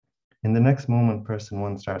 In the next moment, person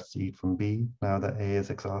 1 starts to eat from B, now that A is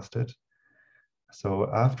exhausted. So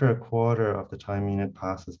after a quarter of the time unit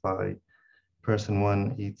passes by, person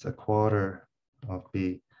 1 eats a quarter of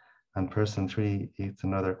B, and person 3 eats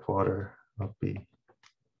another quarter of B.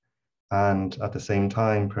 And at the same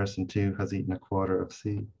time, person 2 has eaten a quarter of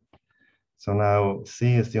C. So now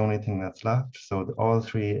C is the only thing that's left. So all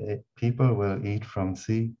 3 people will eat from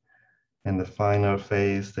C. In the final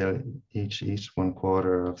phase, they'll each eat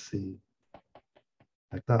 1/4 of C,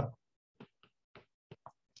 like that.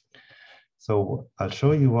 So I'll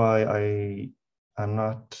show you why I am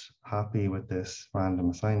not happy with this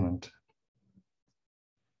random assignment.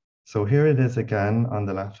 So here it is again on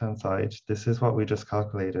the left-hand side. This is what we just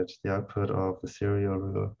calculated, the output of the serial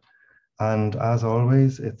rule. And as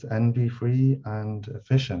always, it's envy-free and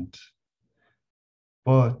efficient.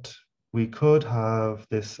 But we could have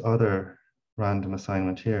this other random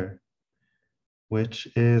assignment here, which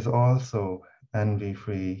is also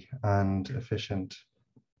envy-free and efficient.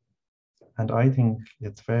 And I think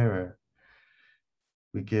it's fairer.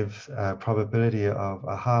 We give a probability of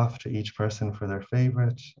a half to each person for their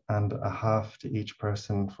favorite and a half to each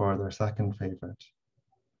person for their second favorite.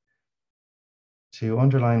 To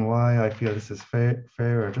underline why I feel this is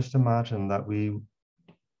fairer, just imagine that we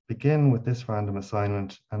begin with this random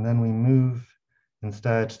assignment and then we move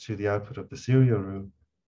instead to the output of the serial rule.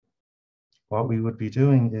 What we would be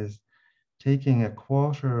doing is taking a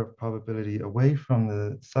quarter of probability away from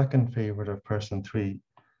the second favorite of person 3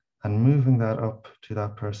 and moving that up to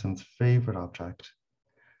that person's favorite object.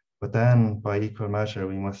 But then by equal measure,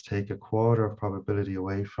 we must take a quarter of probability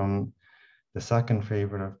away from the second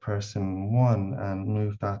favorite of person 1 and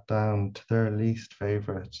move that down to their least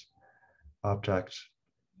favorite object,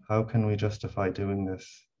 how can we justify doing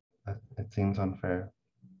this? It seems unfair.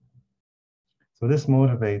 So this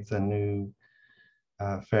motivates a new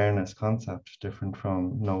fairness concept different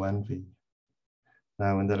from no envy.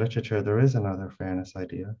 Now in the literature, there is another fairness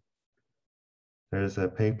idea. There's a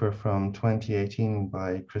paper from 2018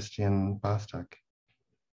 by Christian Bastek.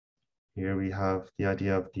 Here we have the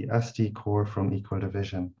idea of the SD core from equal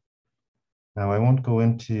division. Now I won't go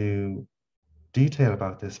into detail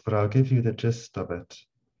about this, but I'll give you the gist of it.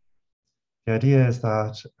 The idea is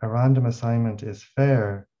that a random assignment is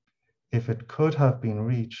fair if it could have been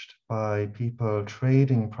reached by people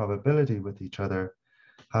trading probability with each other,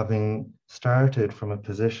 having started from a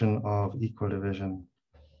position of equal division.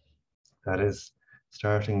 That is,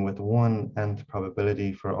 starting with 1 nth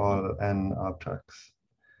probability for all n objects.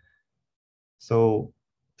 So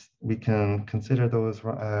we can consider those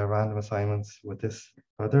random assignments with this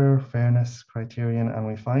other fairness criterion, and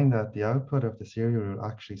we find that the output of the serial rule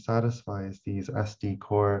actually satisfies these SD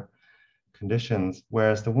core conditions,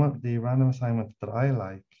 whereas the random assignment that I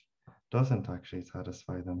like doesn't actually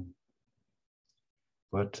satisfy them.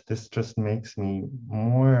 But this just makes me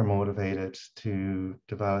more motivated to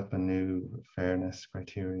develop a new fairness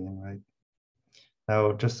criterion, right?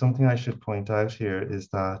 Now, just something I should point out here is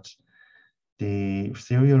that the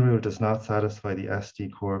serial rule does not satisfy the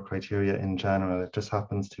SD core criteria in general. It just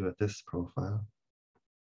happens to at this profile.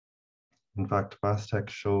 In fact, Bastek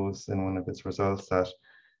shows in one of its results that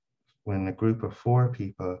when a group of 4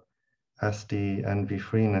 people, SD envy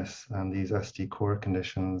freeness and these SD core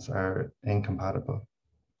conditions are incompatible.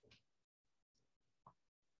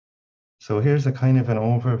 So here's a kind of an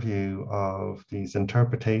overview of these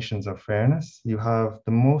interpretations of fairness. You have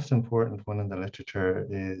the most important one in the literature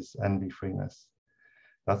is envy freeness.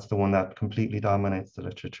 That's the one that completely dominates the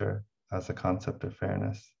literature as a concept of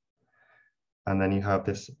fairness. And then you have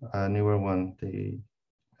this newer one, the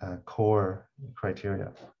core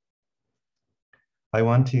criteria. I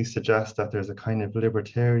want to suggest that there's a kind of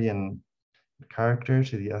libertarian character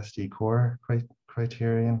to the SD core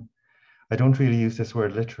criterion. I don't really use this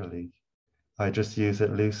word literally. I just use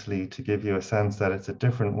it loosely to give you a sense that it's a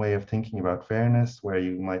different way of thinking about fairness, where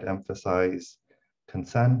you might emphasize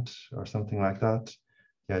consent or something like that.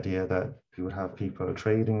 The idea that you would have people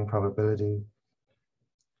trading probability,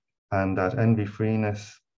 and that envy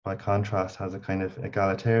freeness, by contrast, has a kind of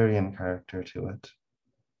egalitarian character to it.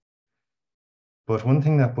 But one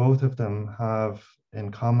thing that both of them have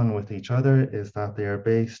in common with each other is that they are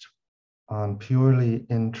based on purely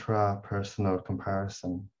intra-personal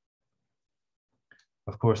comparison.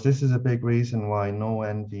 Of course, this is a big reason why no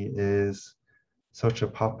envy is such a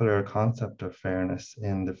popular concept of fairness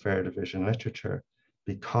in the fair division literature,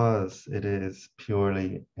 because it is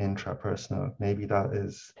purely intrapersonal. Maybe that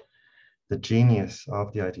is the genius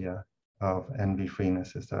of the idea of envy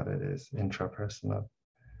freeness, is that it is intrapersonal.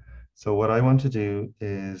 So what I want to do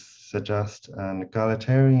is suggest an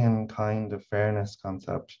egalitarian kind of fairness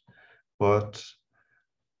concept, but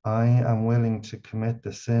I am willing to commit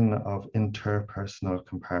the sin of interpersonal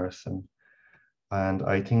comparison. And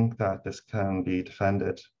I think that this can be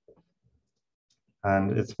defended.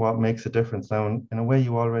 And it's what makes a difference. Now, in a way,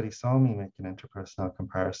 you already saw me make an interpersonal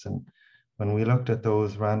comparison. When we looked at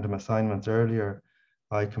those random assignments earlier,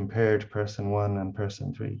 I compared person 1 and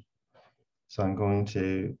person 3. So I'm going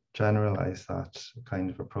to generalize that kind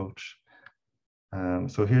of approach.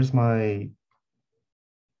 So here's my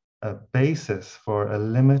basis for a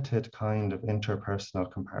limited kind of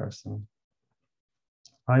interpersonal comparison.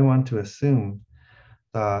 I want to assume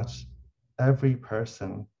that every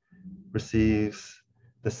person receives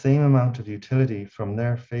the same amount of utility from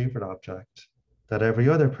their favorite object that every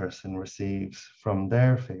other person receives from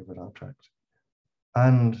their favorite object,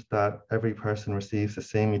 and that every person receives the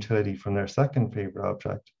same utility from their second favorite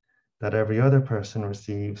object that every other person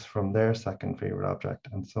receives from their second favorite object,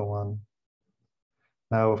 and so on.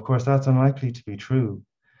 Now, of course, that's unlikely to be true,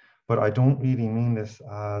 but I don't really mean this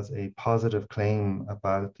as a positive claim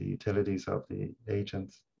about the utilities of the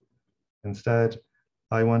agents. Instead,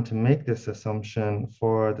 I want to make this assumption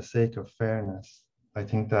for the sake of fairness. I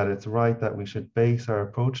think that it's right that we should base our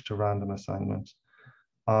approach to random assignment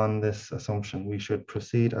on this assumption. We should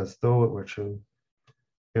proceed as though it were true,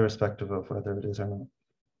 irrespective of whether it is or not.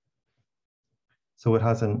 So it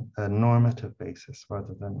has a normative basis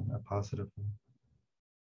rather than a positive one.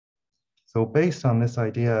 So based on this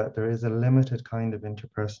idea, there is a limited kind of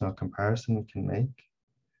interpersonal comparison we can make.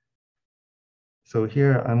 So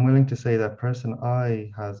here I'm willing to say that person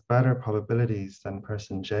I has better probabilities than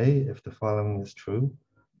person J if the following is true.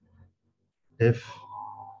 if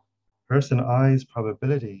person I's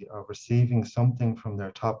probability of receiving something from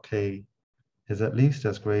their top K is at least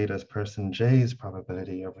as great as person J's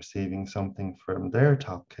probability of receiving something from their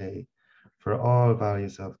top K for all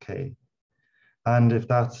values of K. And if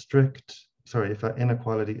that's strict, sorry, if that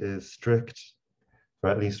inequality is strict for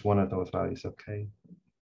at least one of those values of K.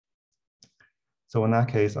 So in that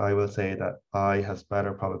case, I will say that I has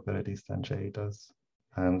better probabilities than J does.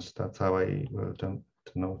 And that's how I will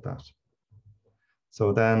denote that.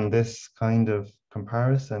 So then this kind of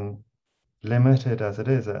comparison, limited as it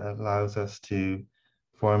is, it allows us to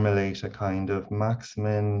formulate a kind of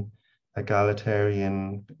max-min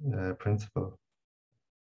egalitarian principle.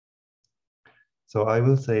 So I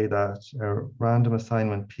will say that a random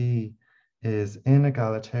assignment P is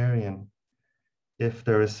inegalitarian if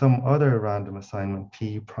there is some other random assignment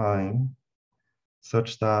P prime,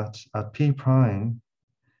 such that at P prime,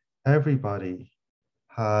 everybody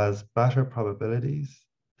has better probabilities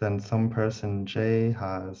than some person J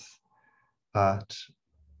has at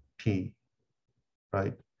P,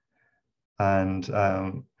 right? And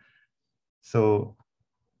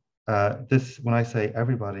this, when I say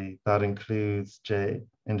everybody, that includes J,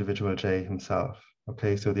 individual J himself.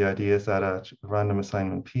 Okay, so the idea is that at random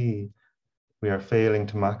assignment P, we are failing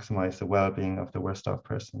to maximize the well-being of the worst off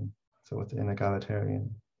person. So it's inegalitarian.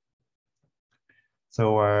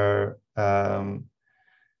 So our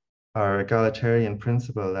egalitarian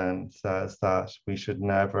principle then says that we should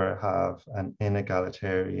never have an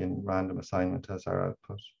inegalitarian random assignment as our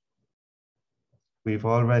output. We've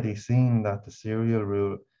already seen that the serial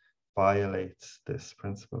rule violates this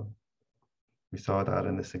principle. We saw that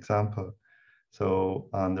in this example. So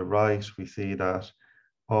on the right, we see that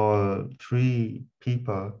all three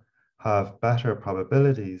people have better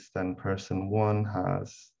probabilities than person one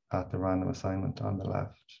has at the random assignment on the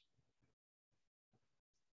left.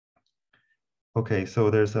 Okay, so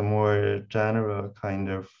there's a more general kind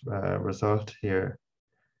of result here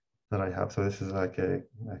that I have. So this is like a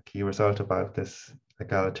key result about this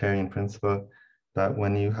egalitarian principle, that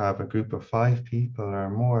when you have a group of 5 people or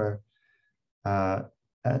more,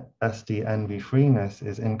 SD-NV freeness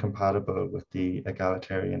is incompatible with the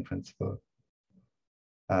egalitarian principle.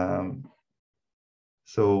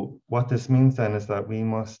 So what this means then is that we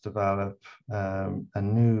must develop a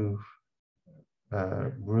new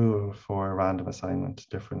rule for random assignment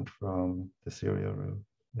different from the serial rule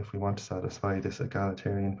if we want to satisfy this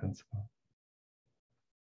egalitarian principle.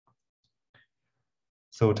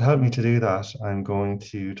 So to help me to do that, I'm going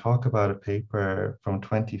to talk about a paper from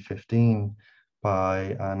 2015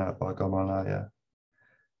 by Anna Bogomolaya.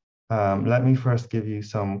 Let me first give you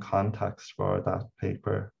some context for that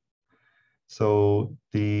paper. So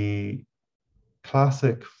the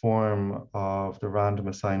classic form of the random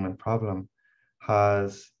assignment problem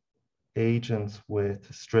has agents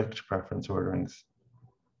with strict preference orderings.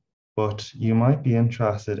 But you might be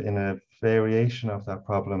interested in a variation of that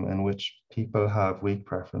problem in which people have weak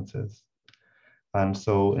preferences. And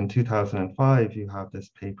so in 2005, you have this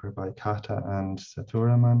paper by Kata and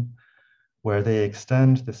Sethuraman, where they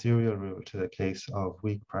extend the serial rule to the case of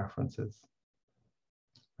weak preferences.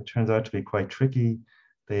 It turns out to be quite tricky.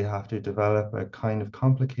 They have to develop a kind of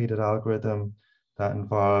complicated algorithm that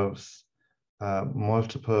involves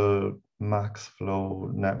multiple max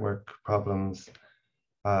flow network problems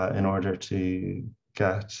in order to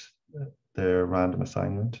get their random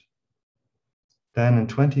assignment. Then in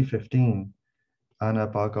 2015, Anna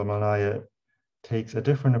Bogomolaya takes a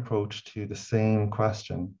different approach to the same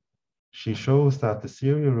question. She shows that the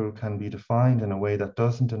serial rule can be defined in a way that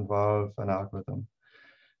doesn't involve an algorithm.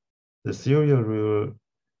 The serial rule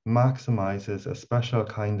maximizes a special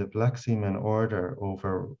kind of Lexi-min order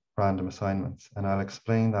over random assignments, and I'll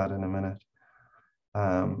explain that in a minute.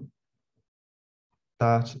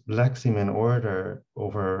 That Lexi-min order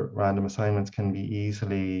over random assignments can be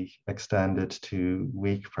easily extended to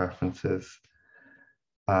weak preferences.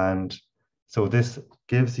 And so this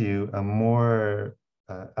gives you a more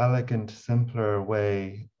elegant, simpler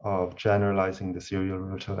way of generalizing the serial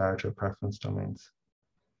rule to larger preference domains.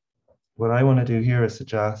 What I want to do here is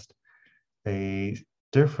suggest a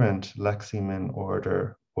different Lexi-min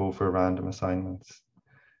order over random assignments.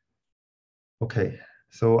 Okay,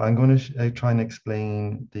 so I'm going to try and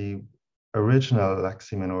explain the original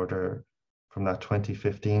Lexi-min order from that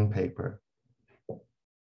 2015 paper.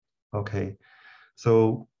 Okay,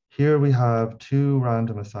 so here we have 2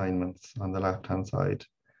 random assignments on the left-hand side,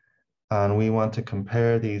 and we want to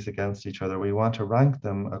compare these against each other. We want to rank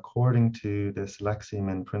them according to this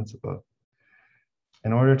Lexi-min principle.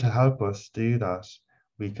 In order to help us do that,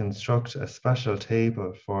 we construct a special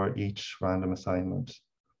table for each random assignment.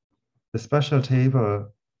 The special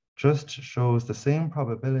table just shows the same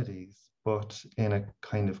probabilities, but in a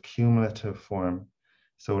kind of cumulative form.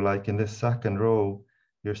 So like in this second row,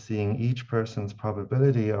 you're seeing each person's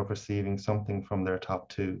probability of receiving something from their top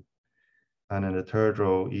two. And in the third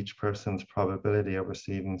row, each person's probability of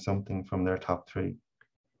receiving something from their top three.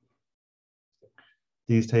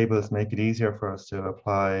 These tables make it easier for us to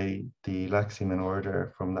apply the Lexeman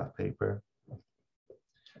order from that paper.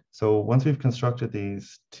 So once we've constructed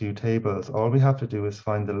these two tables, all we have to do is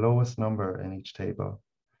find the lowest number in each table.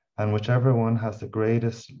 And whichever one has the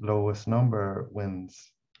greatest lowest number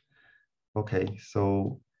wins. Okay,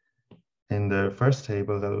 so in the first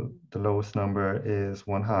table, the lowest number is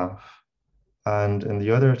 1/2. And in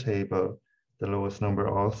the other table, the lowest number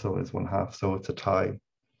also is 1/2, so it's a tie.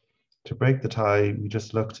 To break the tie, we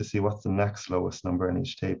just look to see what's the next lowest number in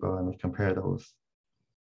each table and we compare those.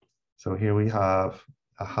 So here we have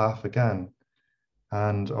a 1/2 again,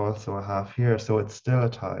 and also a 1/2 here, so it's still a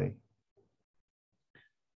tie.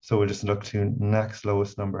 So we'll just look to next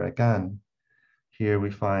lowest number again. Here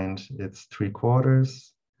we find it's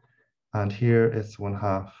 3/4, and here it's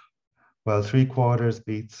 1/2. Well, 3/4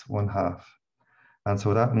 beats 1/2. And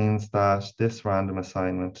so that means that this random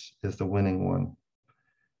assignment is the winning one.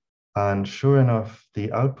 And sure enough,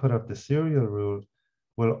 the output of the serial rule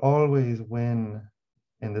will always win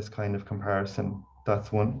in this kind of comparison.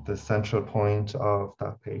 That's the central point of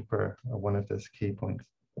that paper, or one of those key points.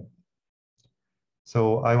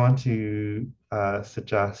 So I want to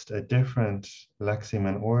suggest a different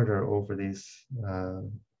Lexeman order over these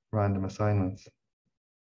random assignments.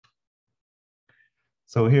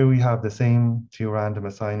 So here we have the same two random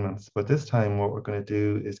assignments, but this time what we're going to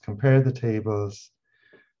do is compare the tables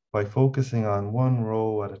by focusing on one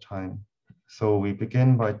row at a time. So we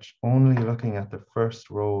begin by only looking at the first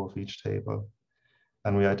row of each table,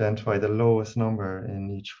 and we identify the lowest number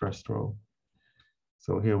in each first row.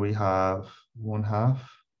 So here we have 1/2,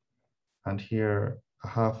 and here a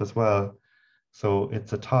 1/2 as well. So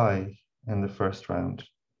it's a tie in the first round.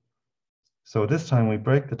 So this time we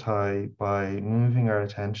break the tie by moving our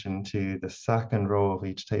attention to the second row of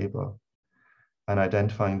each table and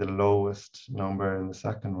identifying the lowest number in the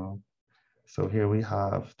second row. So here we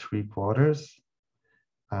have 3/4,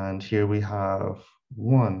 and here we have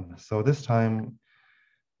 1. So this time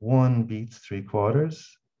 1 beats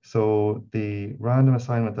 3/4. So the random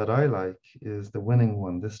assignment that I like is the winning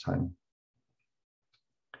one this time.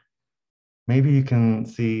 Maybe you can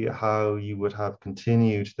see how you would have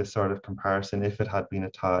continued this sort of comparison if it had been a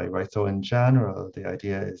tie, right? So in general, the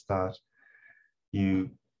idea is that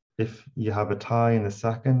if you have a tie in the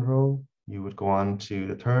second row, you would go on to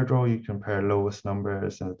the third row, you compare lowest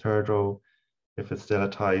numbers in the third row. If it's still a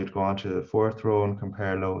tie, you'd go on to the fourth row and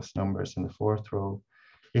compare lowest numbers in the fourth row.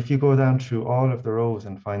 If you go down through all of the rows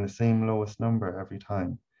and find the same lowest number every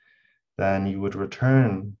time, then you would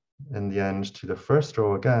return in the end to the first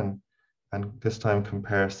row again, and this time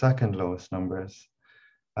compare second lowest numbers.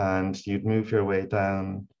 And you'd move your way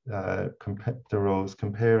down the rows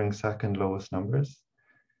comparing second lowest numbers.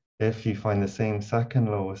 If you find the same second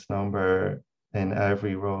lowest number in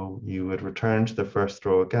every row, you would return to the first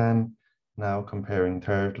row again, now comparing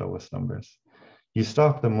third lowest numbers. You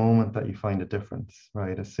stop the moment that you find a difference,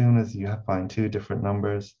 right? As soon as you find two different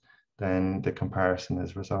numbers, then the comparison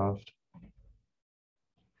is resolved.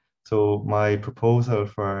 So my proposal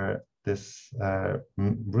for this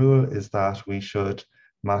rule is that we should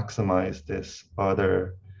maximize this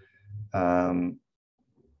other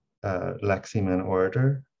Lexeman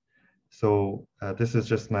order. So this is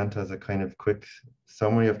just meant as a kind of quick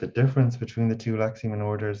summary of the difference between the two Lexeman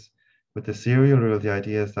orders. With the serial rule, the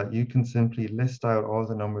idea is that you can simply list out all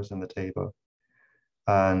the numbers in the table.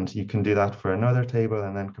 And you can do that for another table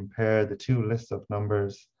and then compare the two lists of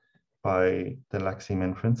numbers by the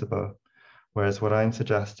Lexeman principle. Whereas what I'm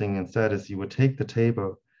suggesting instead is you would take the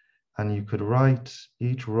table and you could write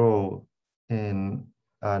each row in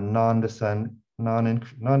a non-descending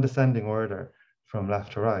order from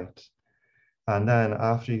left to right. And then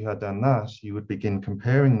after you had done that, you would begin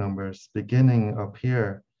comparing numbers beginning up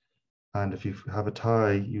here. And if you have a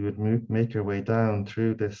tie, you would make your way down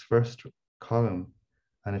through this first column.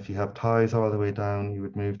 And if you have ties all the way down, you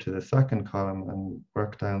would move to the second column and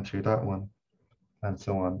work down through that one, and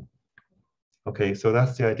so on. Okay, so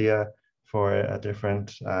that's the idea for a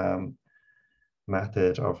different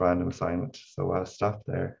method of random assignment. So I'll stop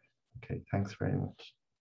there. Okay, thanks very much.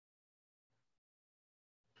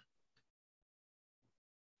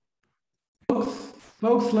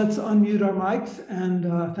 Folks, let's unmute our mics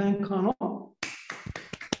and thank Conal.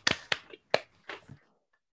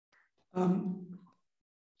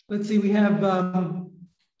 Let's see, we have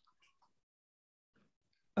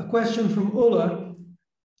a question from Ulla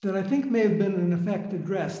that I think may have been in effect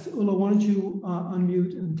addressed. Ulla, why don't you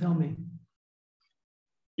unmute and tell me?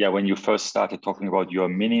 Yeah, when you first started talking about your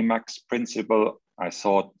minimax principle, I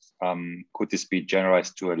thought, could this be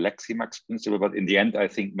generalized to a leximax principle? But in the end, I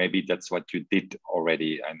think maybe that's what you did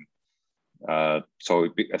already. And so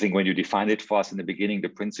I think when you defined it for us in the beginning, the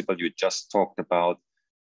principle you just talked about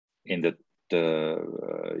in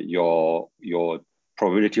your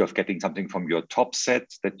probability of getting something from your top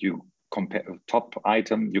set that you compare, top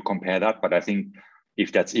item, you compare that. But I think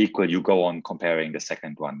if that's equal, you go on comparing the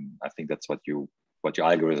second one. I think that's what your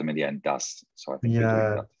algorithm in the end does. So I think you're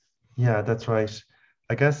doing that. Yeah, that's right.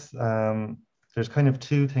 I guess there's kind of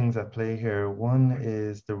two things at play here. One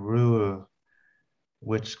is the rule,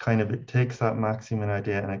 which kind of takes that maximin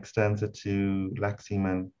idea and extends it to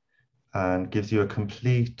leximin and gives you a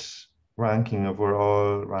complete ranking of where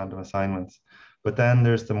all random assignments. But then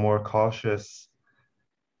there's the more cautious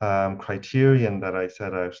criterion that I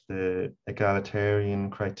set out, the egalitarian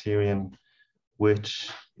criterion, which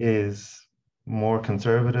is more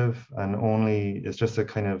conservative and only is just a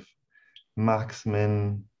kind of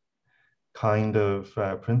max-min kind of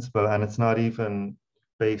principle, and it's not even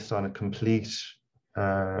based on a complete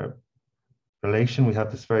relation. We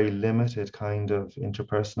have this very limited kind of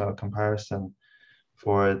interpersonal comparison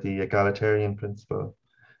for the egalitarian principle.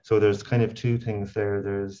 So there's kind of two things there.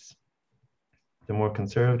 There's the more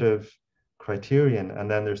conservative criterion, and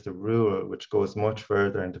then there's the rule, which goes much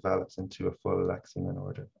further and develops into a full leximin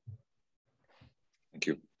order. Thank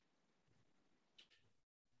you.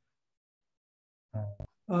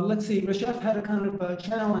 Let's see, Reshef had a kind of a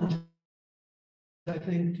challenge, I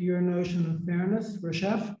think, to your notion of fairness.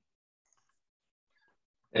 Reshef?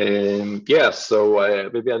 Yeah, so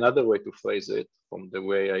maybe another way to phrase it from the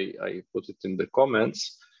way I put it in the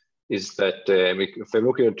comments is that if I'm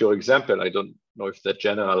looking at your example, I don't know if that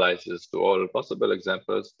generalizes to all possible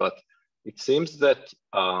examples, but it seems that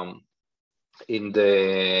in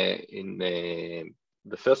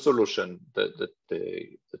the first solution that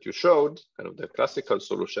you showed, kind of the classical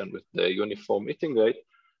solution with the uniform eating rate,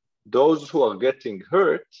 those who are getting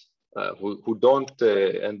hurt, who don't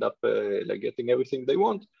end up like getting everything they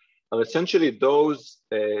want, are essentially those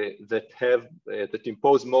that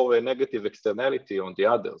impose more negative externality on the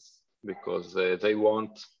others, because they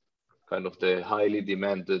want kind of the highly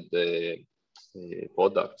demanded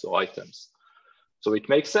products or items. So it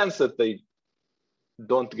makes sense that they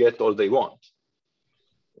don't get all they want.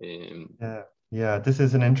 Yeah, this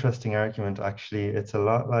is an interesting argument, actually. It's a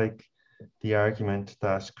lot like the argument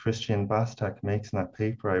that Christian Bastek makes in that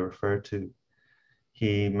paper I referred to.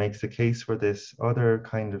 He makes a case for this other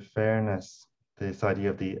kind of fairness, this idea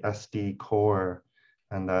of the SD core,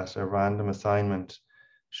 and that a random assignment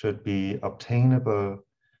should be obtainable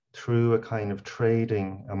through a kind of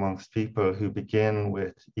trading amongst people who begin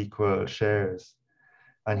with equal shares.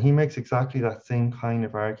 And he makes exactly that same kind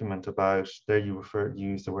of argument about, there you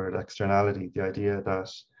use the word externality, the idea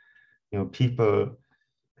that, you know, people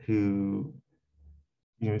who,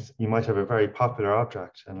 you might have a very popular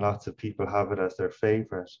object and lots of people have it as their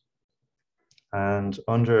favorite. And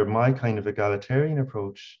under my kind of egalitarian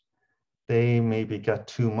approach, they maybe get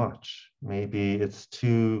too much. Maybe it's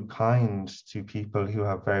too kind to people who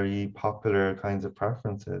have very popular kinds of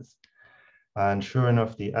preferences. And sure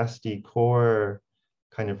enough, the SD core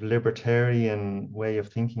kind of libertarian way of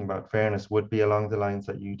thinking about fairness would be along the lines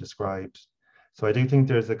that you described. So I do think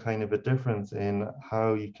there's a kind of a difference in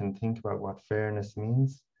how you can think about what fairness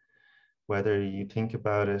means, whether you think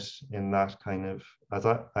about it in that kind of, as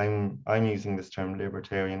I'm using this term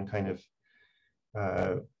libertarian kind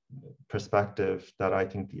of perspective that I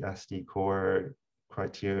think the SD core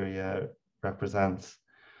criteria represents,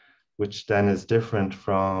 which then is different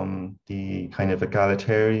from the kind of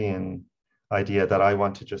egalitarian idea that I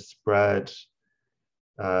want to just spread,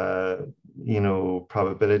 you know,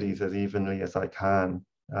 probabilities as evenly as I can,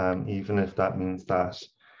 even if that means that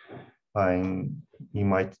you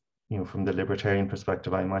might, you know, from the libertarian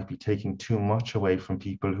perspective, I might be taking too much away from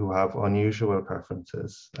people who have unusual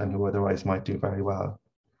preferences and who otherwise might do very well.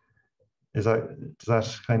 Does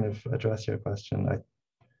that kind of address your question?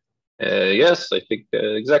 Yes, I think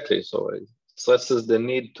exactly. So it stresses the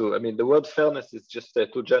need to, I mean, the word fairness is just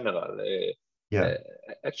too general. Yeah.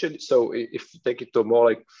 Actually, so if you take it to more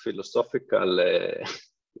like philosophical,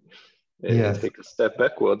 yes. Take a step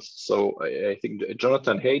backwards. So I think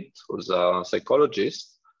Jonathan Haidt, who's a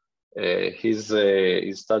psychologist, he's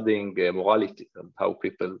studying morality and how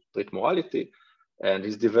people treat morality. And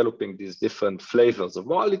he's developing these different flavors of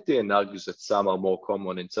morality and argues that some are more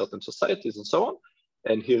common in certain societies and so on.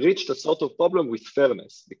 And he reached a sort of problem with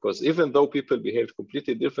fairness, because even though people behaved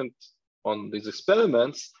completely different on these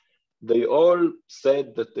experiments, they all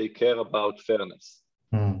said that they care about fairness.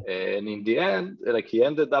 And in the end, like, he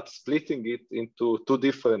ended up splitting it into two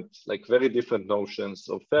different, like very different notions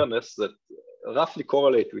of fairness that roughly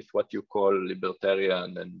correlate with what you call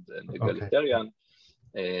libertarian and egalitarian,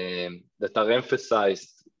 that are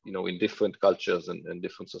emphasized, you know, in different cultures and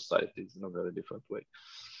different societies in a very different way.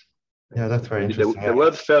 Yeah, that's very interesting. The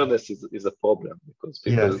word fairness is a problem, because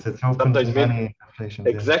people sometimes mean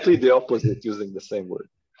exactly the opposite using the same word.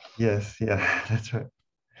 Yes, yeah, that's right.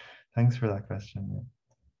 Thanks for that question. Yeah.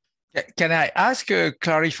 Can I ask a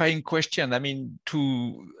clarifying question? I mean,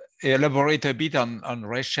 to elaborate a bit on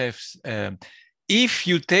Reshev's, if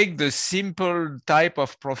you take the simple type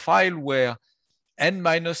of profile where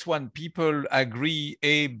n-1 people agree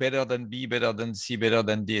A better than B, better than C, better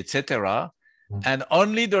than D, etc., and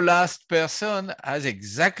only the last person has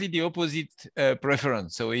exactly the opposite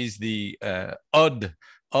preference. So he's the odd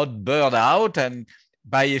bird out. And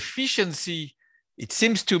by efficiency, it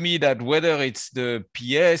seems to me that whether it's the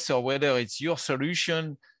PS or whether it's your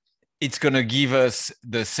solution, it's going to give us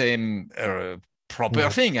the same proper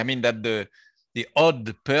thing. I mean, that the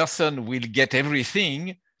odd person will get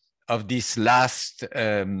everything of this last,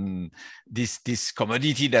 this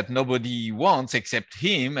commodity that nobody wants except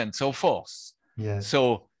him, and so forth. Yes.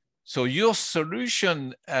 So your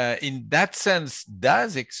solution in that sense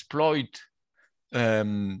does exploit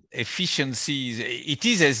efficiencies. It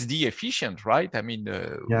is SD efficient, right? I mean,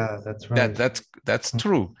 yeah, that's right. That's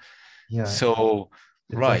true. Yeah. So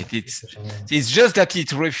right, it's just that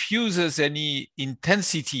it refuses any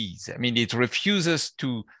intensities. I mean, it refuses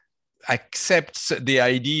to accept the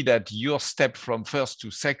idea that your step from first to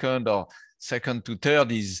second or second to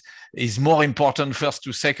third is more important first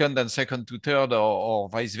to second than second to third, or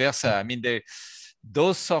vice versa. I mean,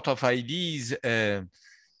 those sort of ideas, I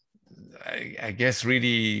guess,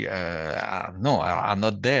 really are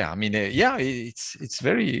not there. I mean, yeah, it's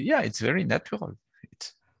very natural.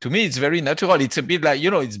 To me, it's very natural. It's a bit like, you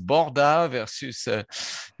know, it's Borda versus,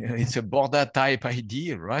 it's a Borda type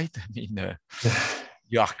idea, right? I mean,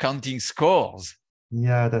 you are counting scores.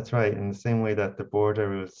 Yeah, that's right. In the same way that the border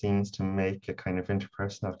rule seems to make a kind of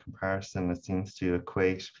interpersonal comparison, it seems to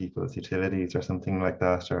equate people's utilities or something like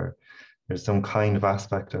that, or there's some kind of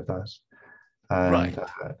aspect of that. And right.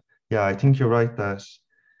 Yeah, I think you're right that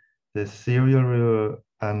this serial rule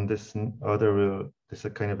and this other rule, this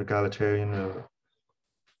kind of egalitarian rule,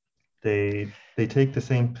 they take the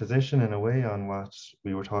same position in a way on what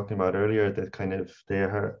we were talking about earlier, that kind of they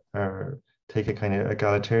are take a kind of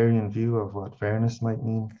egalitarian view of what fairness might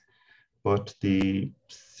mean. But the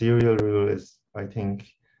serial rule is, I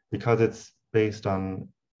think, because it's based on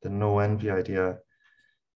the no envy idea,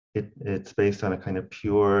 it's based on a kind of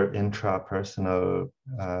pure intrapersonal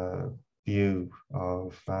view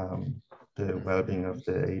of the well-being of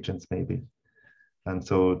the agents, maybe. And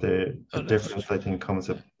so the difference, I think, comes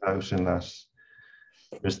about in that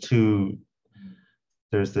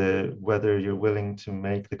there's whether you're willing to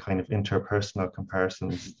make the kind of interpersonal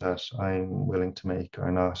comparisons that I'm willing to make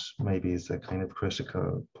or not, maybe is a kind of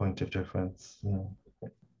critical point of difference. You know.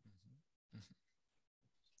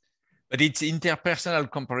 But it's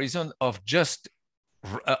interpersonal comparison of just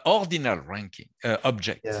ordinal ranking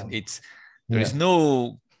objects. Yeah. There is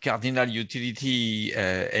no cardinal utility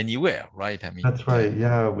anywhere, right? I mean, that's right.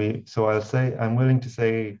 Yeah, so I'll say I'm willing to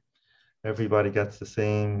say everybody gets the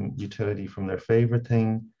same utility from their favorite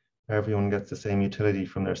thing. Everyone gets the same utility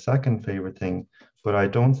from their second favorite thing. But I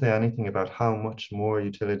don't say anything about how much more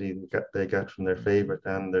utility they get from their favorite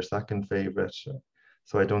than their second favorite.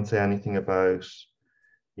 So I don't say anything about,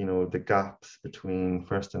 you know, the gaps between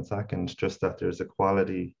first and second, just that there's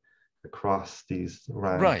equality across these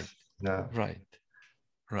ranks. Right. Yeah. Right.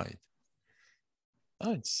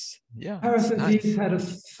 Oh, Harris nice. had a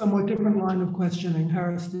somewhat different line of questioning.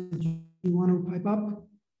 Harris, did you want to pipe up?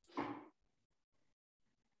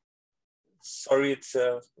 Sorry, it's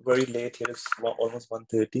very late here. It's almost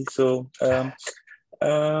 1:30. So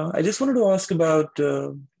I just wanted to ask about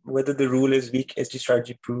whether the rule is weak SD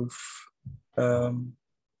strategy proof. I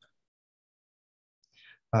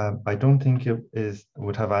don't think it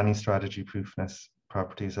would have any strategy proofness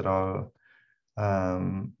properties at all.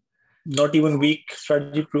 Not even weak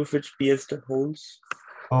strategy proof which PS holds?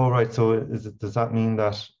 Oh, right. So does that mean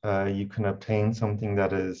that you can obtain something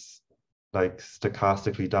that is like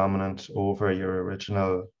stochastically dominant over your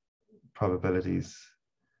original probabilities?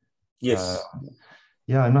 Yes.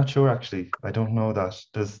 Yeah, I'm not sure actually. I don't know that.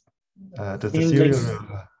 Does the serial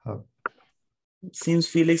rule seems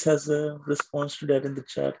Felix has a response to that in the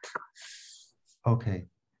chat. Okay.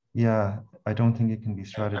 Yeah, I don't think it can be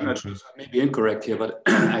strategy. I'm not sure, I may be incorrect here, but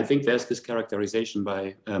I think there's this characterization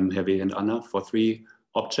by Hervé and Anna for 3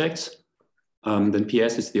 objects. Then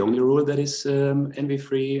PS is the only rule that is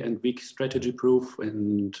envy-free and weak strategy-proof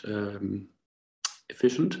and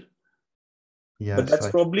efficient. Yes, but that's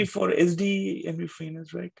probably for SD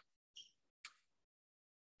envy-freeness, right?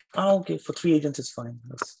 Oh, okay, for 3 agents it's fine.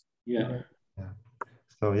 That's, yeah.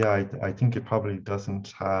 So yeah, I think it probably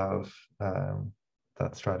doesn't have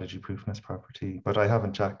that strategy proofness property, but I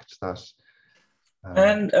haven't checked that.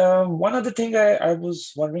 And one other thing I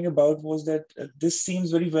was wondering about was that this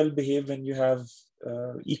seems very well behaved when you have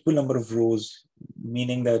equal number of rows,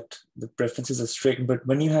 meaning that the preferences are strict. But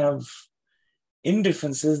when you have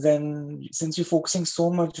indifferences, then since you're focusing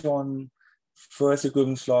so much on first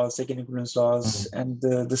equivalence laws, second equivalence laws, and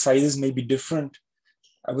the sizes may be different,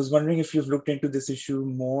 I was wondering if you've looked into this issue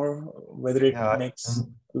more, whether it makes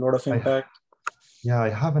a lot of impact. I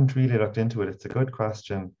haven't really looked into it. It's a good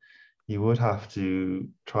question. You would have to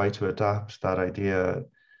try to adapt that idea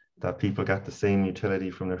that people get the same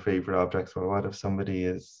utility from their favorite objects. Well, what if somebody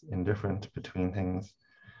is indifferent between things?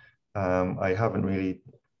 I haven't really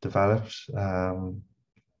developed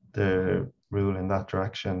the rule in that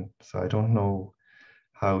direction, so I don't know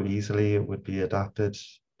how easily it would be adapted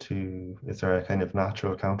to. Is there a kind of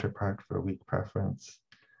natural counterpart for weak preference?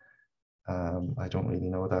 I don't really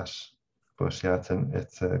know that, but yeah,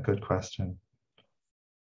 it's a good question.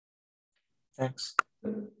 Thanks.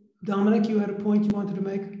 Dominic, you had a point you wanted to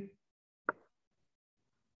make?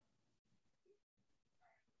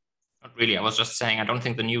 Not really. I was just saying I don't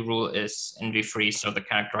think the new rule is envy-free, so the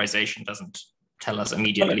characterization doesn't tell us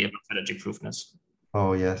immediately about strategy proofness.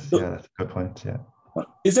 Oh yes, yeah, that's a good point. Yeah.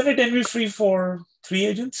 Isn't it envy-free for 3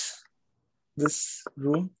 agents? This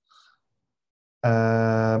rule?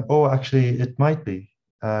 Oh, actually, it might be.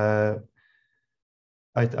 I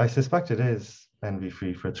suspect it is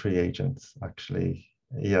envy-free for 3 agents, actually.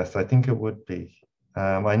 Yes, I think it would be.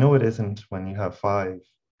 I know it isn't when you have 5,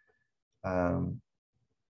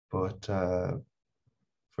 but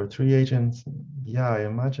for 3 agents, yeah, I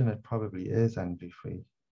imagine it probably is envy-free.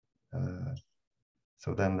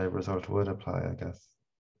 So then the result would apply, I guess.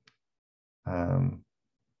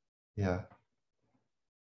 Yeah.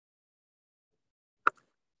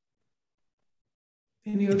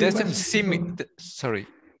 It doesn't seem, sorry.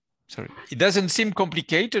 It doesn't seem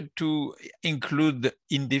complicated to include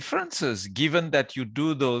indifferences, given that you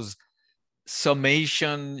do those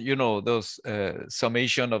summation, those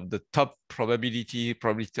summation of the top probability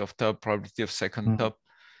of top, probability of second top.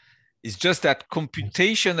 It's just that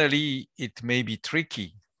computationally, it may be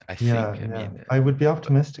tricky, I think. I would be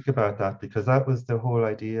optimistic about that, because that was the whole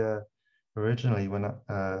idea originally when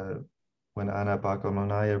Anna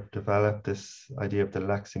Bogomolnaya developed this idea of the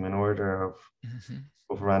Leximan order of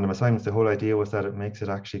random assignments. The whole idea was that it makes it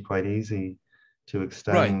actually quite easy to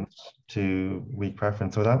extend to weak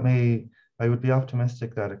preference. So I would be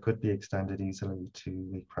optimistic that it could be extended easily to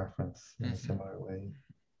weak preference in a similar way.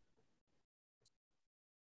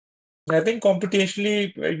 I think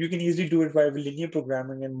computationally, you can easily do it via linear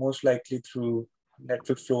programming and most likely through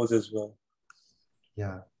network flows as well.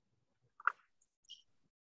 Yeah.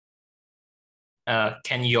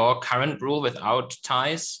 Can your current rule without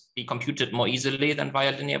ties be computed more easily than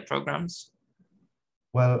via linear programs?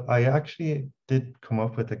 Well, I actually did come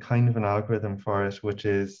up with a kind of an algorithm for it, which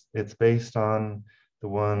is, it's based on the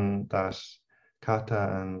one that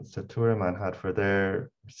Kata and Saturaman had for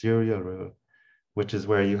their serial rule, which is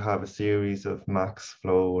where you have a series of max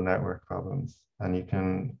flow network problems, and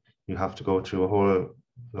you have to go through a whole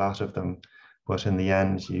lot of them, but in the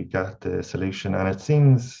end you get the solution. And it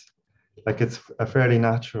seems like it's a fairly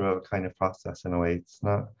natural kind of process in a way. It's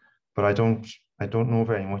not, but I don't know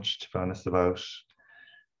very much, to be honest, about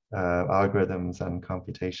algorithms and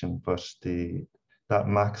computation, but that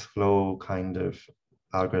max flow kind of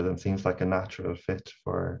algorithm seems like a natural fit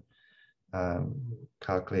for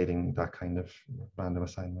calculating that kind of random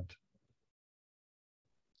assignment.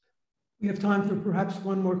 We have time for perhaps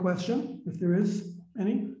one more question, if there is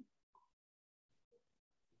any.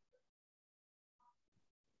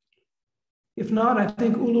 If not, I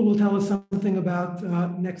think Ula will tell us something about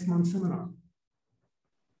next month's seminar.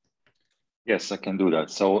 Yes, I can do that.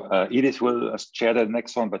 So Edith will chair the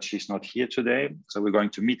next one, but she's not here today. So we're going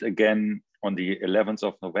to meet again on the 11th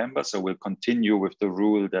of November. So we'll continue with the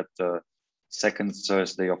rule that the second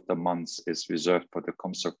Thursday of the month is reserved for the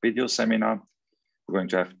COMSOC video seminar. We're going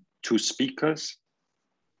to have 2 speakers.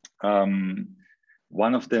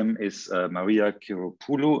 One of them is Maria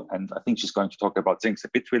Kiropoulou, and I think she's going to talk about things a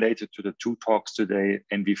bit related to the two talks today,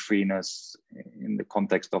 envy freeness in the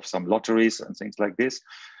context of some lotteries and things like this.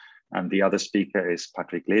 And the other speaker is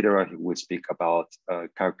Patrick Lederer, who will speak about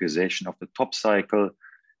characterization of the top cycle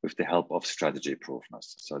with the help of strategy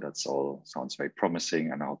proofness. So that's all sounds very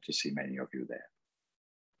promising, and I hope to see many of you there.